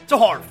violence. It's a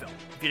horror film,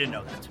 if you didn't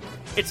know that.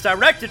 It's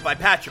directed by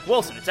Patrick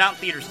Wilson. It's out in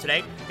theaters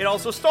today. It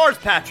also stars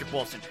Patrick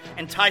Wilson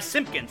and Ty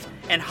Simpkins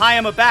and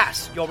Hayam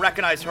Abbas. You'll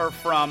recognize her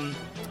from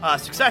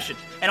Succession.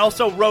 And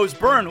also Rose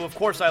Byrne, who of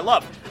course I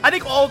love. I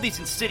think all of these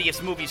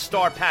Insidious movies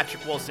star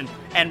Patrick Wilson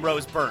and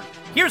Rose Byrne.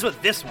 Here's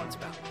what this one's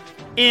about.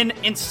 In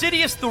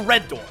Insidious, The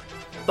Red Door,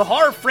 the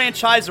horror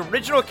franchise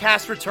original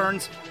cast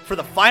returns for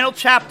the final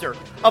chapter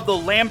of the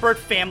Lambert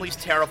family's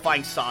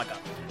terrifying saga.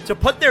 To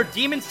put their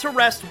demons to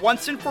rest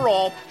once and for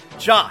all,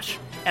 Josh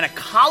and a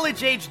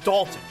college-age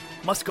Dalton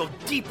must go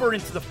deeper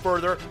into the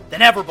further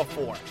than ever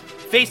before,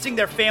 facing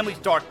their family's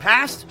dark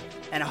past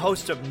and a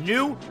host of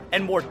new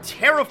and more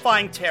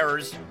terrifying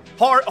terrors,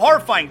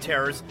 horrifying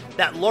terrors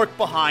that lurk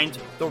behind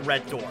the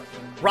Red Door.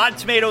 Rotten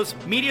Tomatoes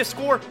media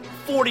score,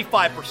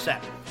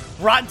 45%.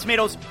 Rotten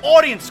Tomatoes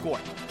audience score,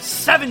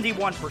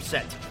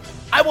 71%.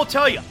 I will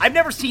tell you, I've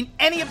never seen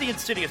any of the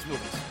Insidious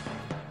movies.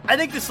 I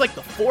think this is like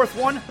the fourth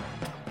one.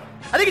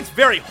 I think it's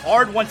very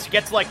hard once you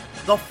get to like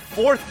the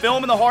fourth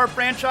film in the horror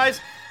franchise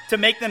to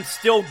make them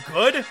still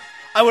good.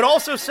 I would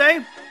also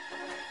say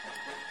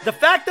the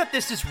fact that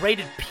this is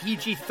rated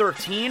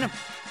PG-13,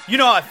 you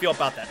know how I feel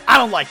about that. I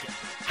don't like it.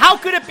 How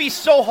could it be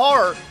so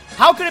horror?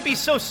 How could it be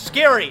so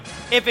scary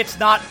if it's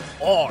not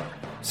R?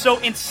 So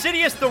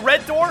Insidious the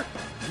Red Door,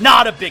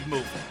 not a big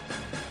movie.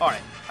 All right,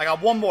 I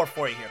got one more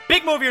for you here.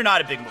 Big movie or not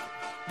a big movie?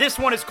 This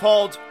one is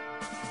called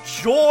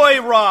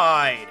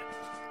Joyride.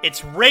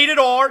 It's rated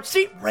R.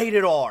 See,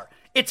 rated R.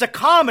 It's a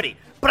comedy,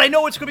 but I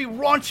know it's going to be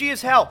raunchy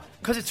as hell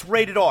because it's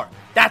rated R.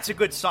 That's a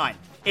good sign.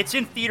 It's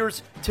in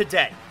theaters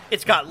today.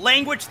 It's got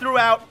language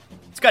throughout.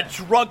 It's got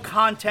drug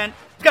content.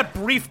 It's got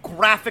brief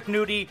graphic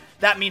nudity.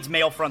 That means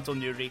male frontal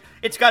nudity.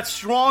 It's got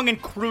strong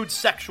and crude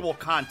sexual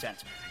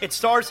content. It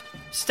stars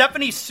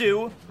Stephanie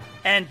Sue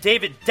and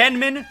David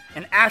Denman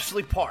and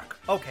Ashley Park.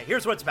 Okay,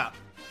 here's what it's about.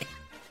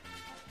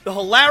 The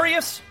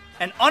hilarious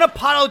and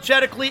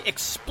unapologetically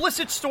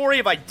explicit story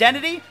of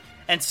identity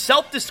and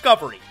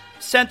self-discovery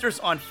centers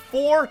on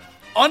four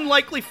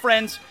unlikely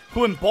friends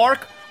who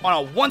embark on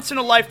a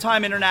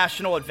once-in-a-lifetime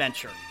international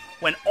adventure.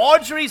 When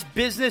Audrey's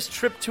business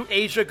trip to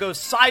Asia goes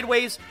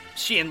sideways,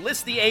 she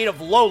enlists the aid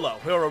of Lolo,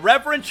 her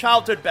irreverent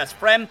childhood best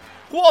friend,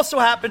 who also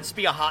happens to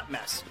be a hot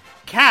mess.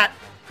 Kat,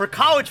 her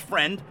college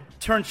friend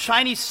turned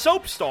Chinese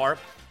soap star,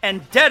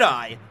 and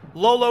Deadeye,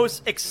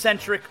 Lolo's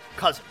eccentric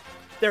cousin.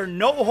 Their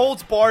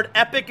no-holds-barred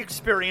epic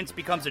experience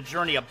becomes a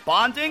journey of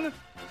bonding,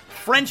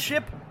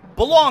 friendship,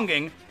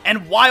 belonging,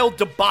 and wild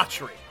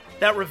debauchery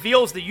that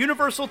reveals the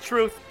universal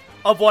truth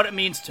of what it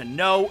means to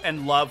know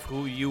and love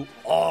who you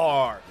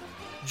are.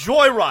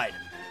 Joyride,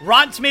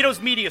 Rotten Tomatoes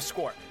media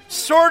score,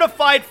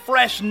 certified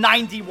fresh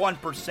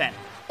 91%,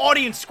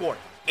 audience score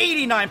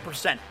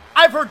 89%.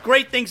 I've heard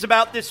great things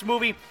about this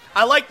movie.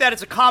 I like that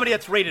it's a comedy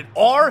that's rated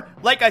R.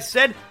 Like I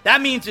said,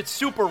 that means it's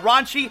super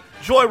raunchy.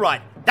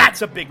 Joyride,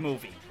 that's a big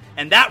movie.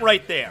 And that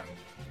right there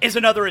is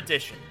another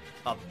edition.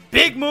 A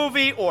big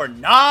movie or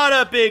not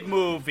a big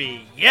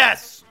movie?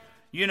 Yes,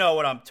 you know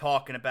what I'm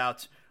talking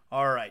about.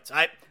 All right,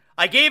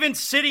 I gave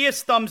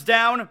Insidious thumbs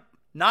down,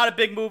 not a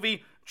big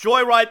movie.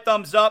 Joyride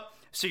thumbs up,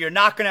 so you're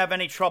not going to have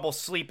any trouble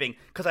sleeping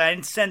because I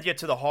didn't send you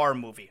to the horror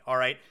movie, all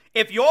right?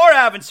 If you're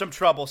having some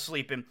trouble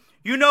sleeping,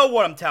 you know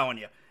what I'm telling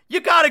you. You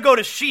got to go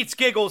to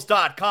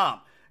sheetsgiggles.com.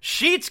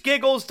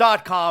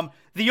 Sheetsgiggles.com,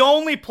 the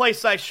only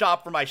place I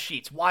shop for my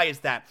sheets. Why is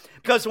that?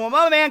 Because when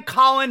my man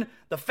Colin,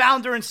 the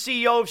founder and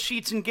CEO of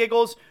Sheets and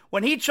Giggles,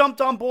 when he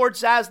jumped on board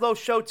Zaslow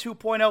Show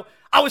 2.0,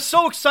 I was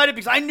so excited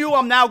because I knew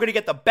I'm now going to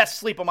get the best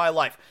sleep of my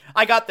life.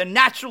 I got the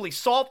naturally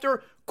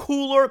softer,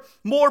 cooler,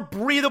 more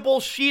breathable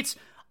sheets.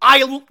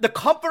 The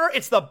comforter,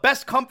 it's the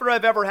best comforter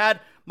I've ever had.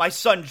 My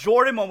son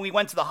Jordan, when we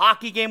went to the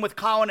hockey game with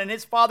Colin and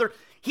his father,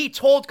 he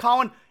told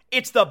Colin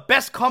it's the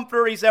best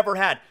comforter he's ever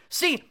had.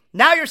 See,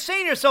 now you're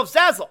saying to yourself,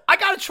 Zaslow, I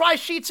got to try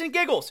Sheets and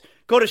Giggles.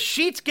 Go to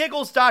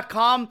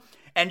sheetsgiggles.com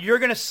and you're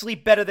going to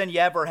sleep better than you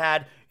ever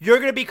had. You're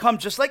going to become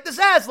just like the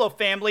Zaslow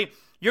family.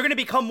 You're going to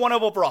become one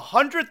of over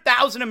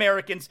 100,000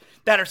 Americans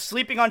that are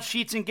sleeping on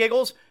Sheets and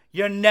Giggles.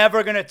 You're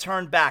never going to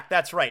turn back.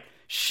 That's right.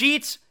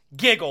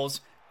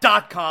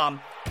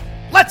 Sheetsgiggles.com.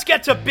 Let's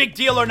get to big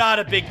deal or not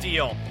a big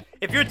deal.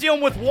 If you're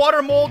dealing with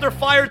water mold or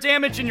fire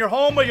damage in your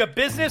home or your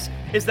business,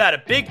 is that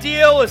a big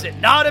deal? Is it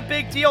not a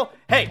big deal?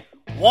 Hey,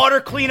 Water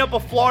Cleanup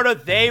of Florida,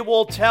 they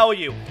will tell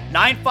you.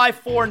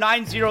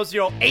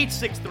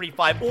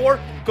 954-900-8635 or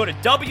go to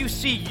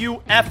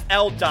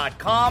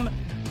WCUFL.com.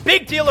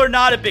 Big deal or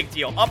not a big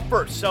deal? Up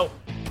first. So,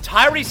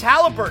 Tyrese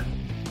Halliburton,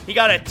 he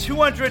got a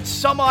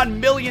 $200-some-odd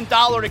million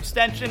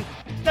extension.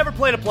 He's never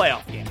played a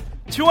playoff game.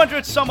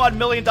 $200-some-odd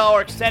million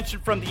extension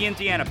from the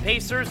Indiana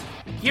Pacers.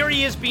 Here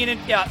he is being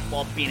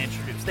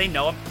introduced. They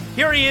know him.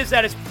 Here he is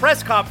at his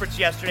press conference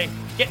yesterday,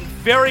 getting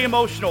very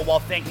emotional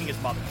while thanking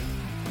his mother.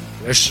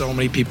 There's so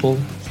many people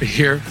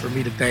here for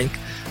me to thank,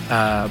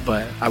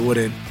 but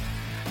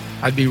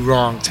I'd be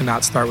wrong to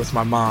not start with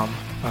my mom.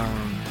 I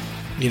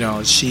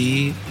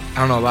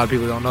don't know, a lot of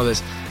people don't know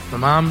this. My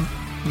mom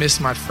missed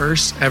my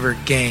first ever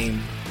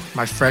game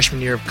my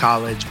freshman year of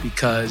college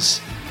because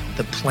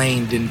the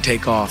plane didn't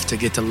take off to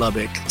get to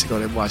Lubbock to go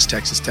to watch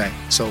Texas Tech.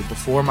 So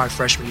before my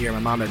freshman year, my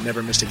mom had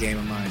never missed a game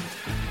of mine.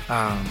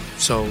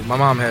 So my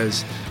mom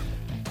has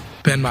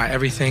been my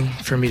everything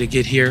for me to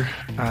get here.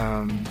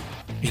 I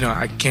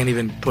can't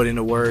even put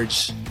into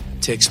words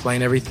to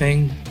explain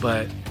everything,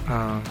 but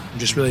I'm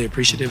just really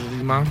appreciative of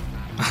you, Mom,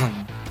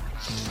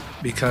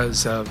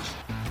 because of,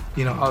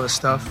 all the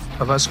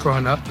stuff of us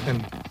growing up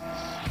and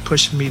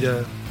pushing me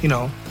to,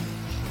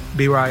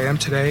 be where I am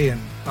today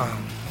and,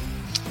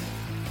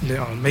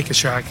 making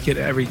sure I could get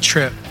every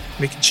trip,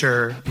 making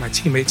sure my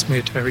teammates made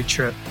it to every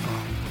trip.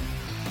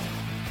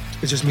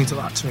 It just means a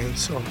lot to me.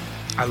 So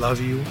I love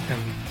you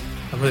and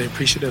I'm really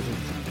appreciative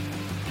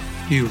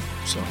of you.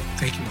 So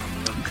thank you, Mom.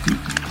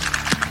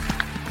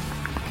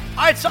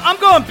 All right, so I'm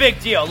going big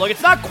deal. Look,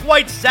 it's not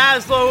quite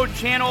Zaslow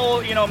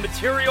channel,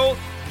 material,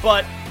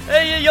 but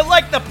you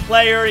like the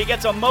player. He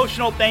gets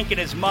emotional thanking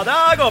his mother.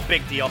 I'll go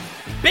big deal.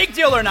 Big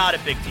deal or not a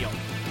big deal?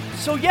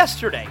 So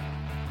yesterday,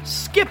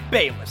 Skip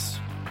Bayless.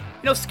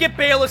 You know, Skip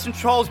Bayless and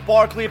Charles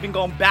Barkley have been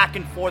going back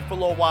and forth for a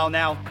little while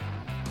now.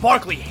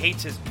 Barkley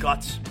hates his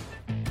guts.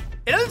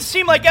 It doesn't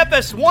seem like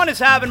FS1 is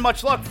having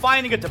much luck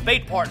finding a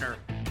debate partner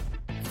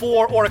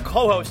or a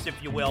co-host, if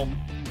you will,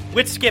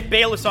 with Skip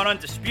Bayless on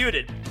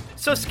Undisputed.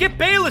 So Skip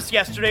Bayless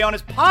yesterday on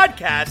his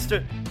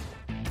podcast,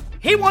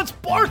 he wants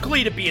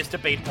Barkley to be his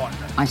debate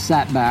partner. I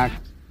sat back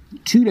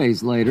 2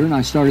 days later and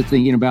I started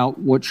thinking about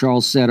what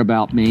Charles said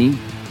about me,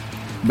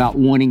 about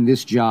wanting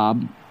this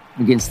job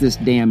against this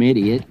damn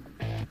idiot.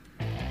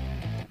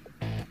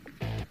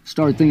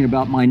 Started thinking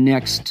about my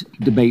next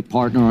debate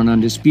partner on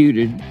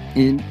Undisputed,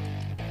 and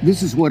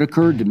this is what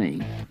occurred to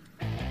me.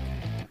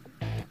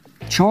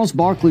 Charles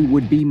Barkley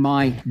would be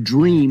my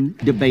dream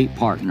debate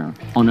partner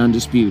on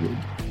Undisputed.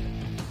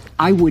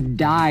 I would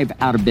dive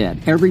out of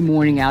bed every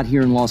morning out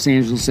here in Los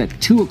Angeles at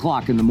 2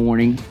 o'clock in the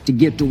morning to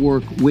get to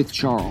work with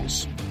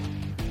Charles.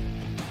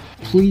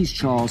 Please,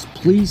 Charles,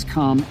 please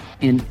come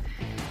and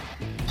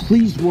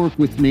please work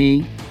with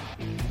me,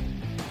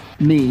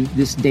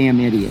 this damn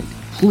idiot.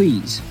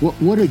 Please.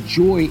 What a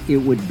joy it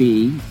would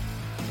be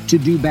to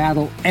do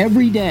battle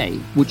every day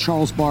with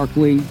Charles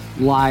Barkley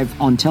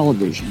live on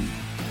television.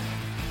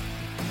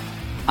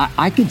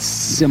 I could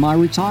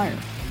semi-retire.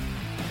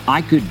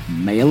 I could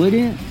mail it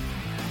in.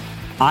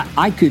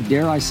 I could,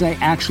 dare I say,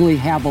 actually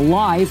have a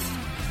life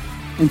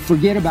and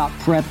forget about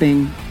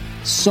prepping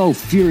so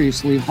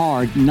furiously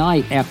hard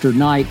night after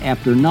night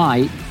after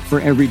night for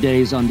every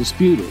day's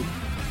Undisputed.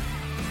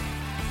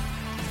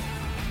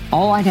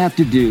 All I'd have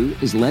to do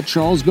is let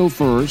Charles go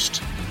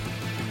first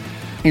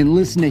and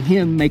listen to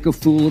him make a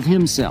fool of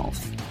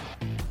himself.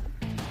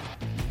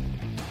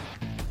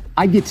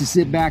 I get to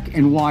sit back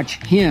and watch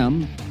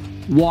him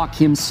walk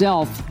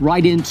himself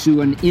right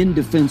into an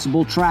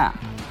indefensible trap.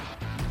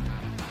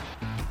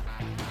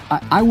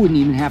 I wouldn't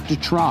even have to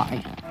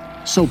try.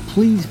 So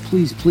please,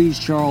 please, please,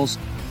 Charles,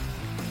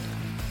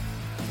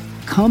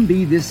 come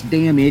be this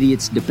damn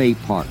idiot's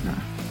debate partner.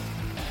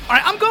 All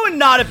right, I'm going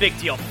not a big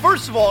deal.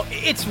 First of all,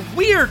 it's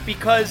weird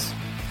because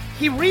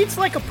he reads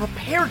like a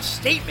prepared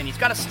statement. He's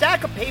got a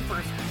stack of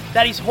papers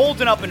that he's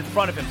holding up in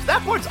front of him. So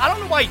that part's, I don't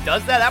know why he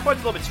does that. That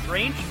part's a little bit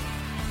strange.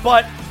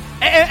 But,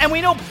 and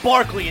we know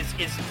Barkley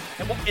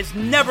is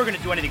never going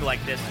to do anything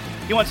like this.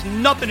 He wants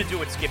nothing to do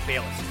with Skip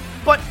Bayless.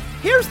 But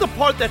here's the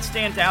part that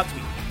stands out to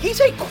me.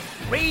 He's a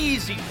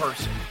crazy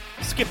person,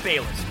 Skip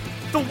Bayless.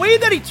 The way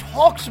that he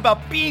talks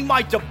about being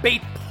my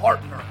debate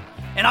partner,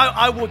 and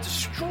I will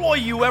destroy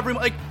you every...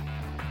 Like,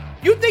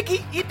 you think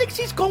he thinks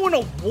he's going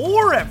to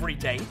war every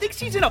day. He thinks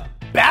he's in a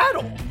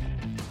battle.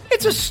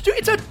 It's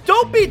a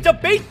dopey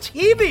debate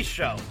TV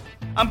show.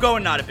 I'm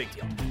going not a big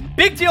deal.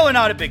 Big deal or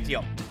not a big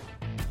deal?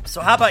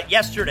 So how about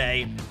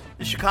yesterday,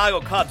 the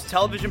Chicago Cubs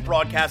television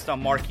broadcast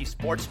on Marquee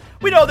Sports?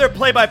 We know their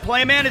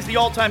play-by-play man is the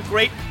all-time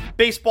great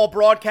baseball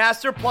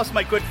broadcaster, plus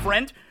my good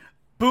friend,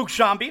 Boog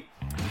Shambi.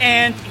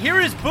 And here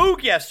is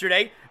Boog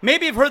yesterday.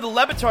 Maybe you've heard the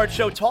Levitard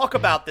show talk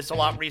about this a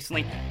lot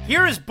recently.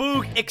 Here is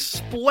Boog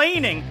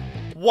explaining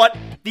what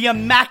the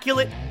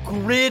Immaculate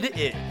Grid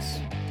is.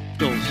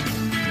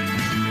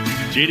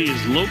 JD,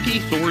 is Loki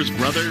Thor's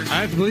brother?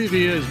 I believe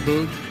he is,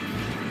 Boog.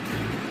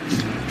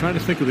 I'm trying to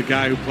think of the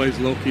guy who plays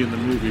Loki in the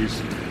movies.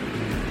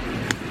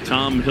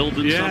 Tom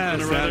Hiddleston,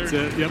 something or other? That's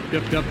it. Yep.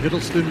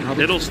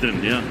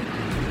 Hiddleston, yeah.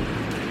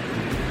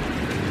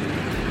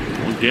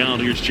 One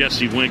down, here's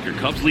Jesse Winker.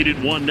 Cubs lead it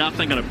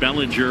 1-0 on a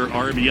Bellinger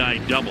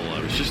RBI double.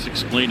 I was just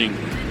explaining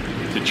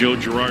to Joe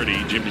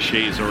Girardi, Jim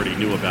DeShays already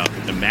knew about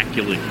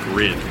Immaculate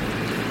Grid.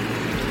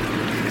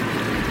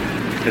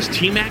 Has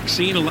T-Mac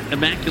seen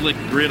Immaculate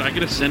Grid? I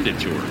gotta send it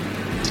to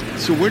her.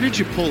 So where did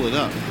you pull it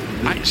up?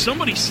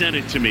 Somebody sent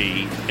it to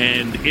me,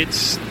 and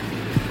it's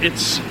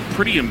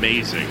pretty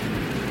amazing.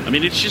 I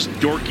mean, it's just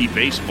dorky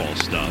baseball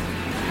stuff.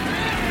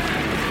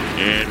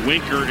 And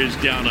Winker is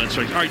down on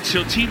strikes. All right,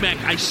 so T-Mac,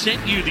 I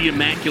sent you the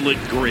Immaculate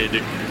Grid,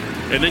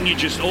 and then you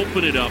just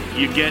open it up.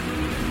 You get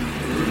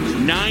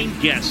 9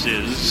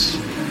 guesses,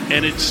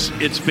 and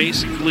it's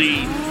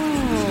basically...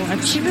 Oh,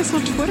 I've seen this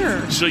on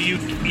Twitter. So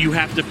you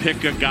have to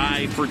pick a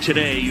guy for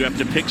today. You have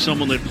to pick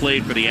someone that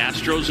played for the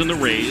Astros and the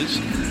Rays,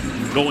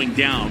 going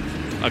down.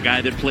 A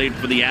guy that played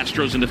for the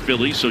Astros and the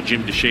Phillies, so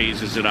Jim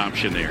DeShays is an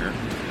option there.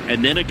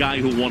 And then a guy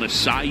who won a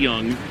Cy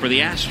Young for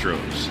the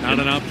Astros. Not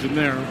an option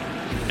there.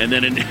 And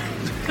then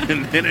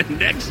in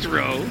next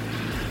row,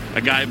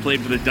 a guy who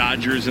played for the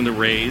Dodgers and the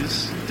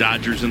Rays,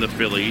 Dodgers and the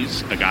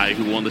Phillies, a guy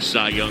who won the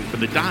Cy Young for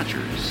the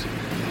Dodgers.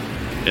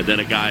 And then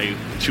a guy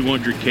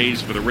 200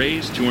 Ks for the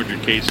Rays, 200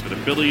 Ks for the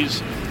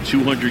Phillies,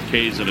 200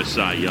 Ks and a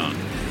Cy Young.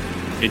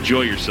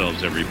 Enjoy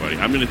yourselves, everybody.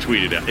 I'm going to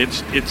tweet it out.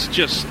 It's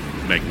just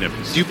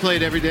magnificent. Do you play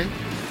it every day?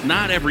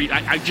 Not every...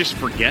 I just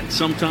forget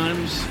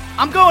sometimes.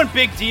 I'm going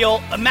big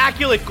deal.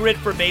 Immaculate Grid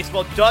for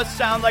baseball does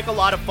sound like a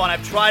lot of fun.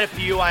 I've tried a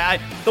few.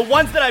 The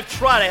ones that I've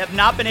tried, I have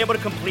not been able to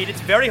complete.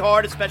 It's very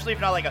hard, especially if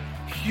you're not like a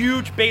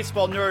huge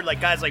baseball nerd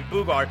like guys like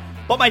Boog.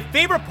 But my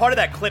favorite part of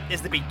that clip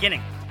is the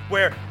beginning,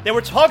 where they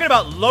were talking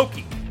about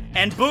Loki.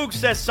 And Boog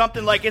says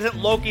something like, isn't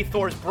Loki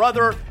Thor's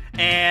brother?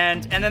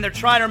 And then they're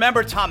trying to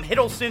remember Tom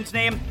Hiddleston's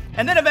name.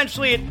 And then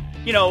eventually it,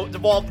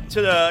 devolved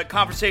to the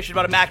conversation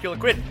about Immaculate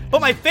Grid.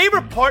 But my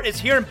favorite part is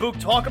hearing Book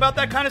talk about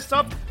that kind of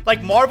stuff,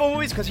 like Marvel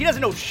movies, because he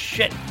doesn't know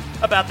shit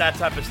about that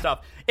type of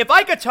stuff. If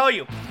I could tell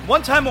you,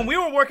 one time when we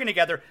were working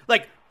together,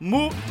 like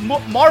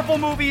Marvel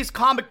movies,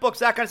 comic books,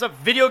 that kind of stuff,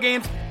 video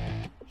games,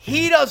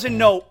 he doesn't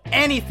know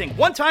anything.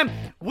 One time,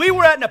 we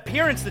were at an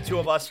appearance, the two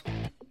of us,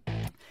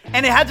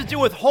 and it had to do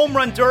with Home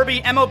Run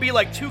Derby, MLB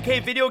like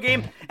 2K video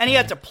game, and he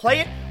had to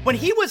play it. When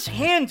he was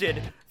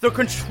handed the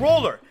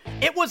controller,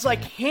 it was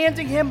like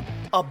handing him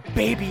a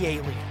baby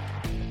alien.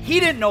 He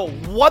didn't know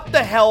what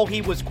the hell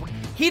he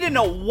didn't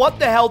know what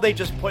the hell they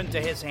just put into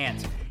his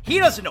hands. He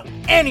doesn't know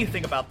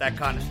anything about that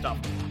kind of stuff.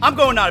 I'm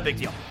going not a big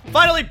deal.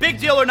 Finally, big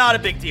deal or not a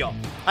big deal.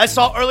 I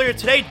saw earlier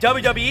today,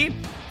 WWE,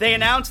 they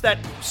announced that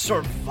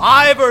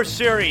Survivor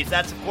Series,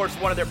 that's of course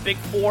one of their big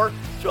four,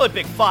 it's really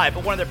big five,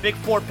 but one of their big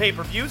four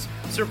pay-per-views,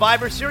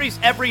 Survivor Series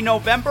every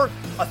November,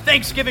 a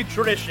Thanksgiving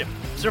tradition.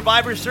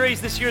 Survivor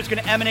Series this year is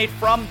going to emanate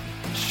from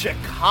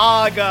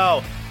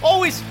Chicago.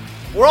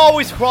 We're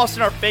always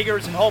crossing our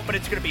fingers and hoping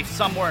it's going to be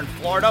somewhere in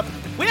Florida.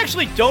 We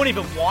actually don't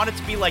even want it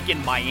to be like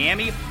in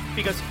Miami,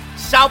 because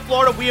South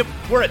Florida,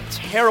 we're a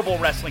terrible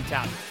wrestling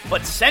town.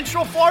 But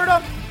Central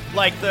Florida,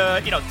 like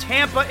the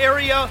Tampa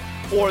area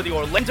or the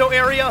Orlando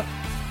area,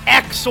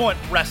 excellent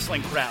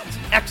wrestling crowds.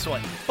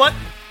 Excellent. But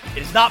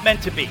it is not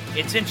meant to be.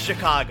 It's in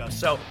Chicago.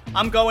 So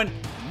I'm going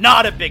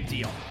not a big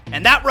deal.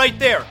 And that right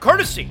there,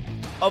 courtesy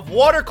of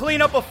Water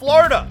Cleanup of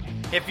Florida.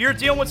 If you're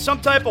dealing with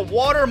some type of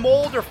water,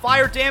 mold, or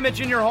fire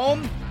damage in your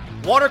home,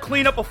 Water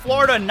Cleanup of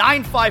Florida,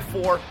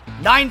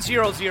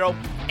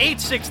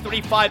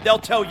 954-900-8635. They'll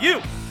tell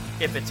you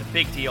if it's a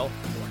big deal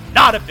or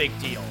not a big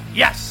deal.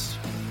 Yes.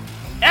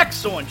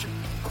 Excellent.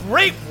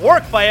 Great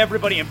work by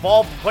everybody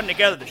involved in putting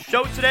together the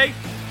show today.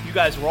 You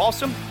guys were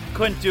awesome.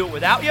 Couldn't do it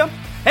without you.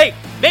 Hey,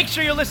 make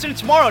sure you're listening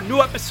tomorrow. New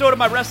episode of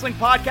my wrestling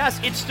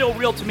podcast, It's Still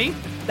Real to Me.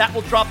 That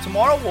will drop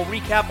tomorrow. We'll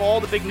recap all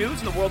the big news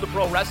in the world of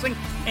pro wrestling,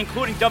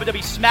 including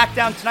WWE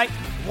SmackDown tonight,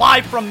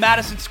 live from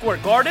Madison Square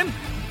Garden.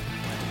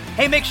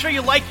 Hey, make sure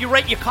you like, you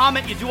rate, you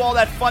comment, you do all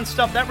that fun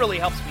stuff. That really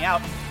helps me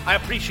out. I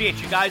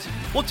appreciate you guys.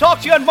 We'll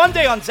talk to you on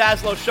Monday on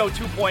Zaslow Show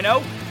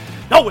 2.0.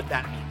 Know what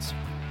that means.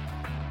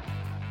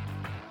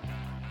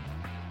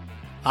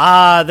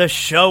 The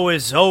show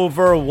is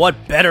over.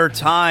 What better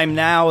time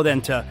now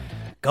than to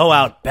go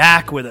out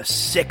back with a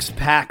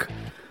six-pack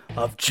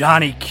of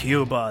Johnny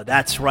Cuba.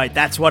 That's right.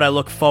 That's what I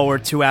look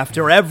forward to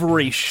after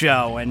every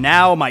show. And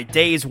now my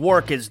day's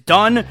work is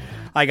done.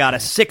 I got a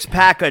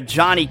six-pack of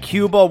Johnny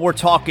Cuba. We're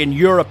talking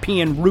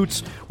European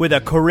roots with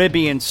a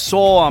Caribbean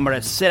soul. I'm going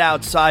to sit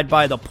outside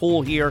by the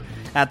pool here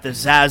at the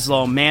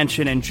Zaslow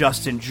Mansion and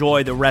just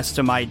enjoy the rest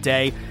of my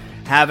day.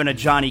 Having a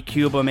Johnny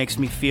Cuba makes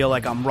me feel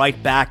like I'm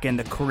right back in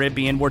the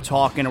Caribbean. We're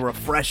talking a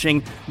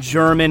refreshing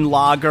German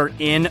lager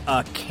in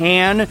a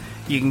can.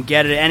 You can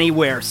get it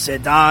anywhere.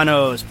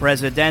 Sedano's,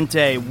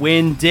 Presidente,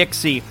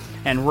 Winn-Dixie.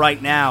 And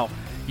right now,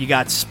 you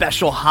got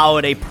special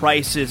holiday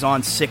prices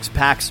on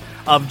six-packs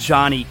of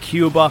Johnny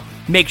Cuba.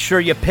 Make sure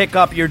you pick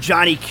up your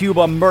Johnny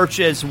Cuba merch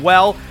as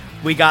well.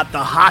 We got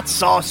the hot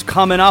sauce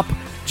coming up.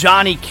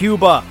 Johnny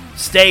Cuba,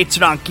 stay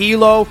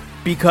tranquilo,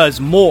 because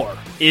more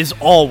is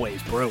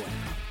always brewing.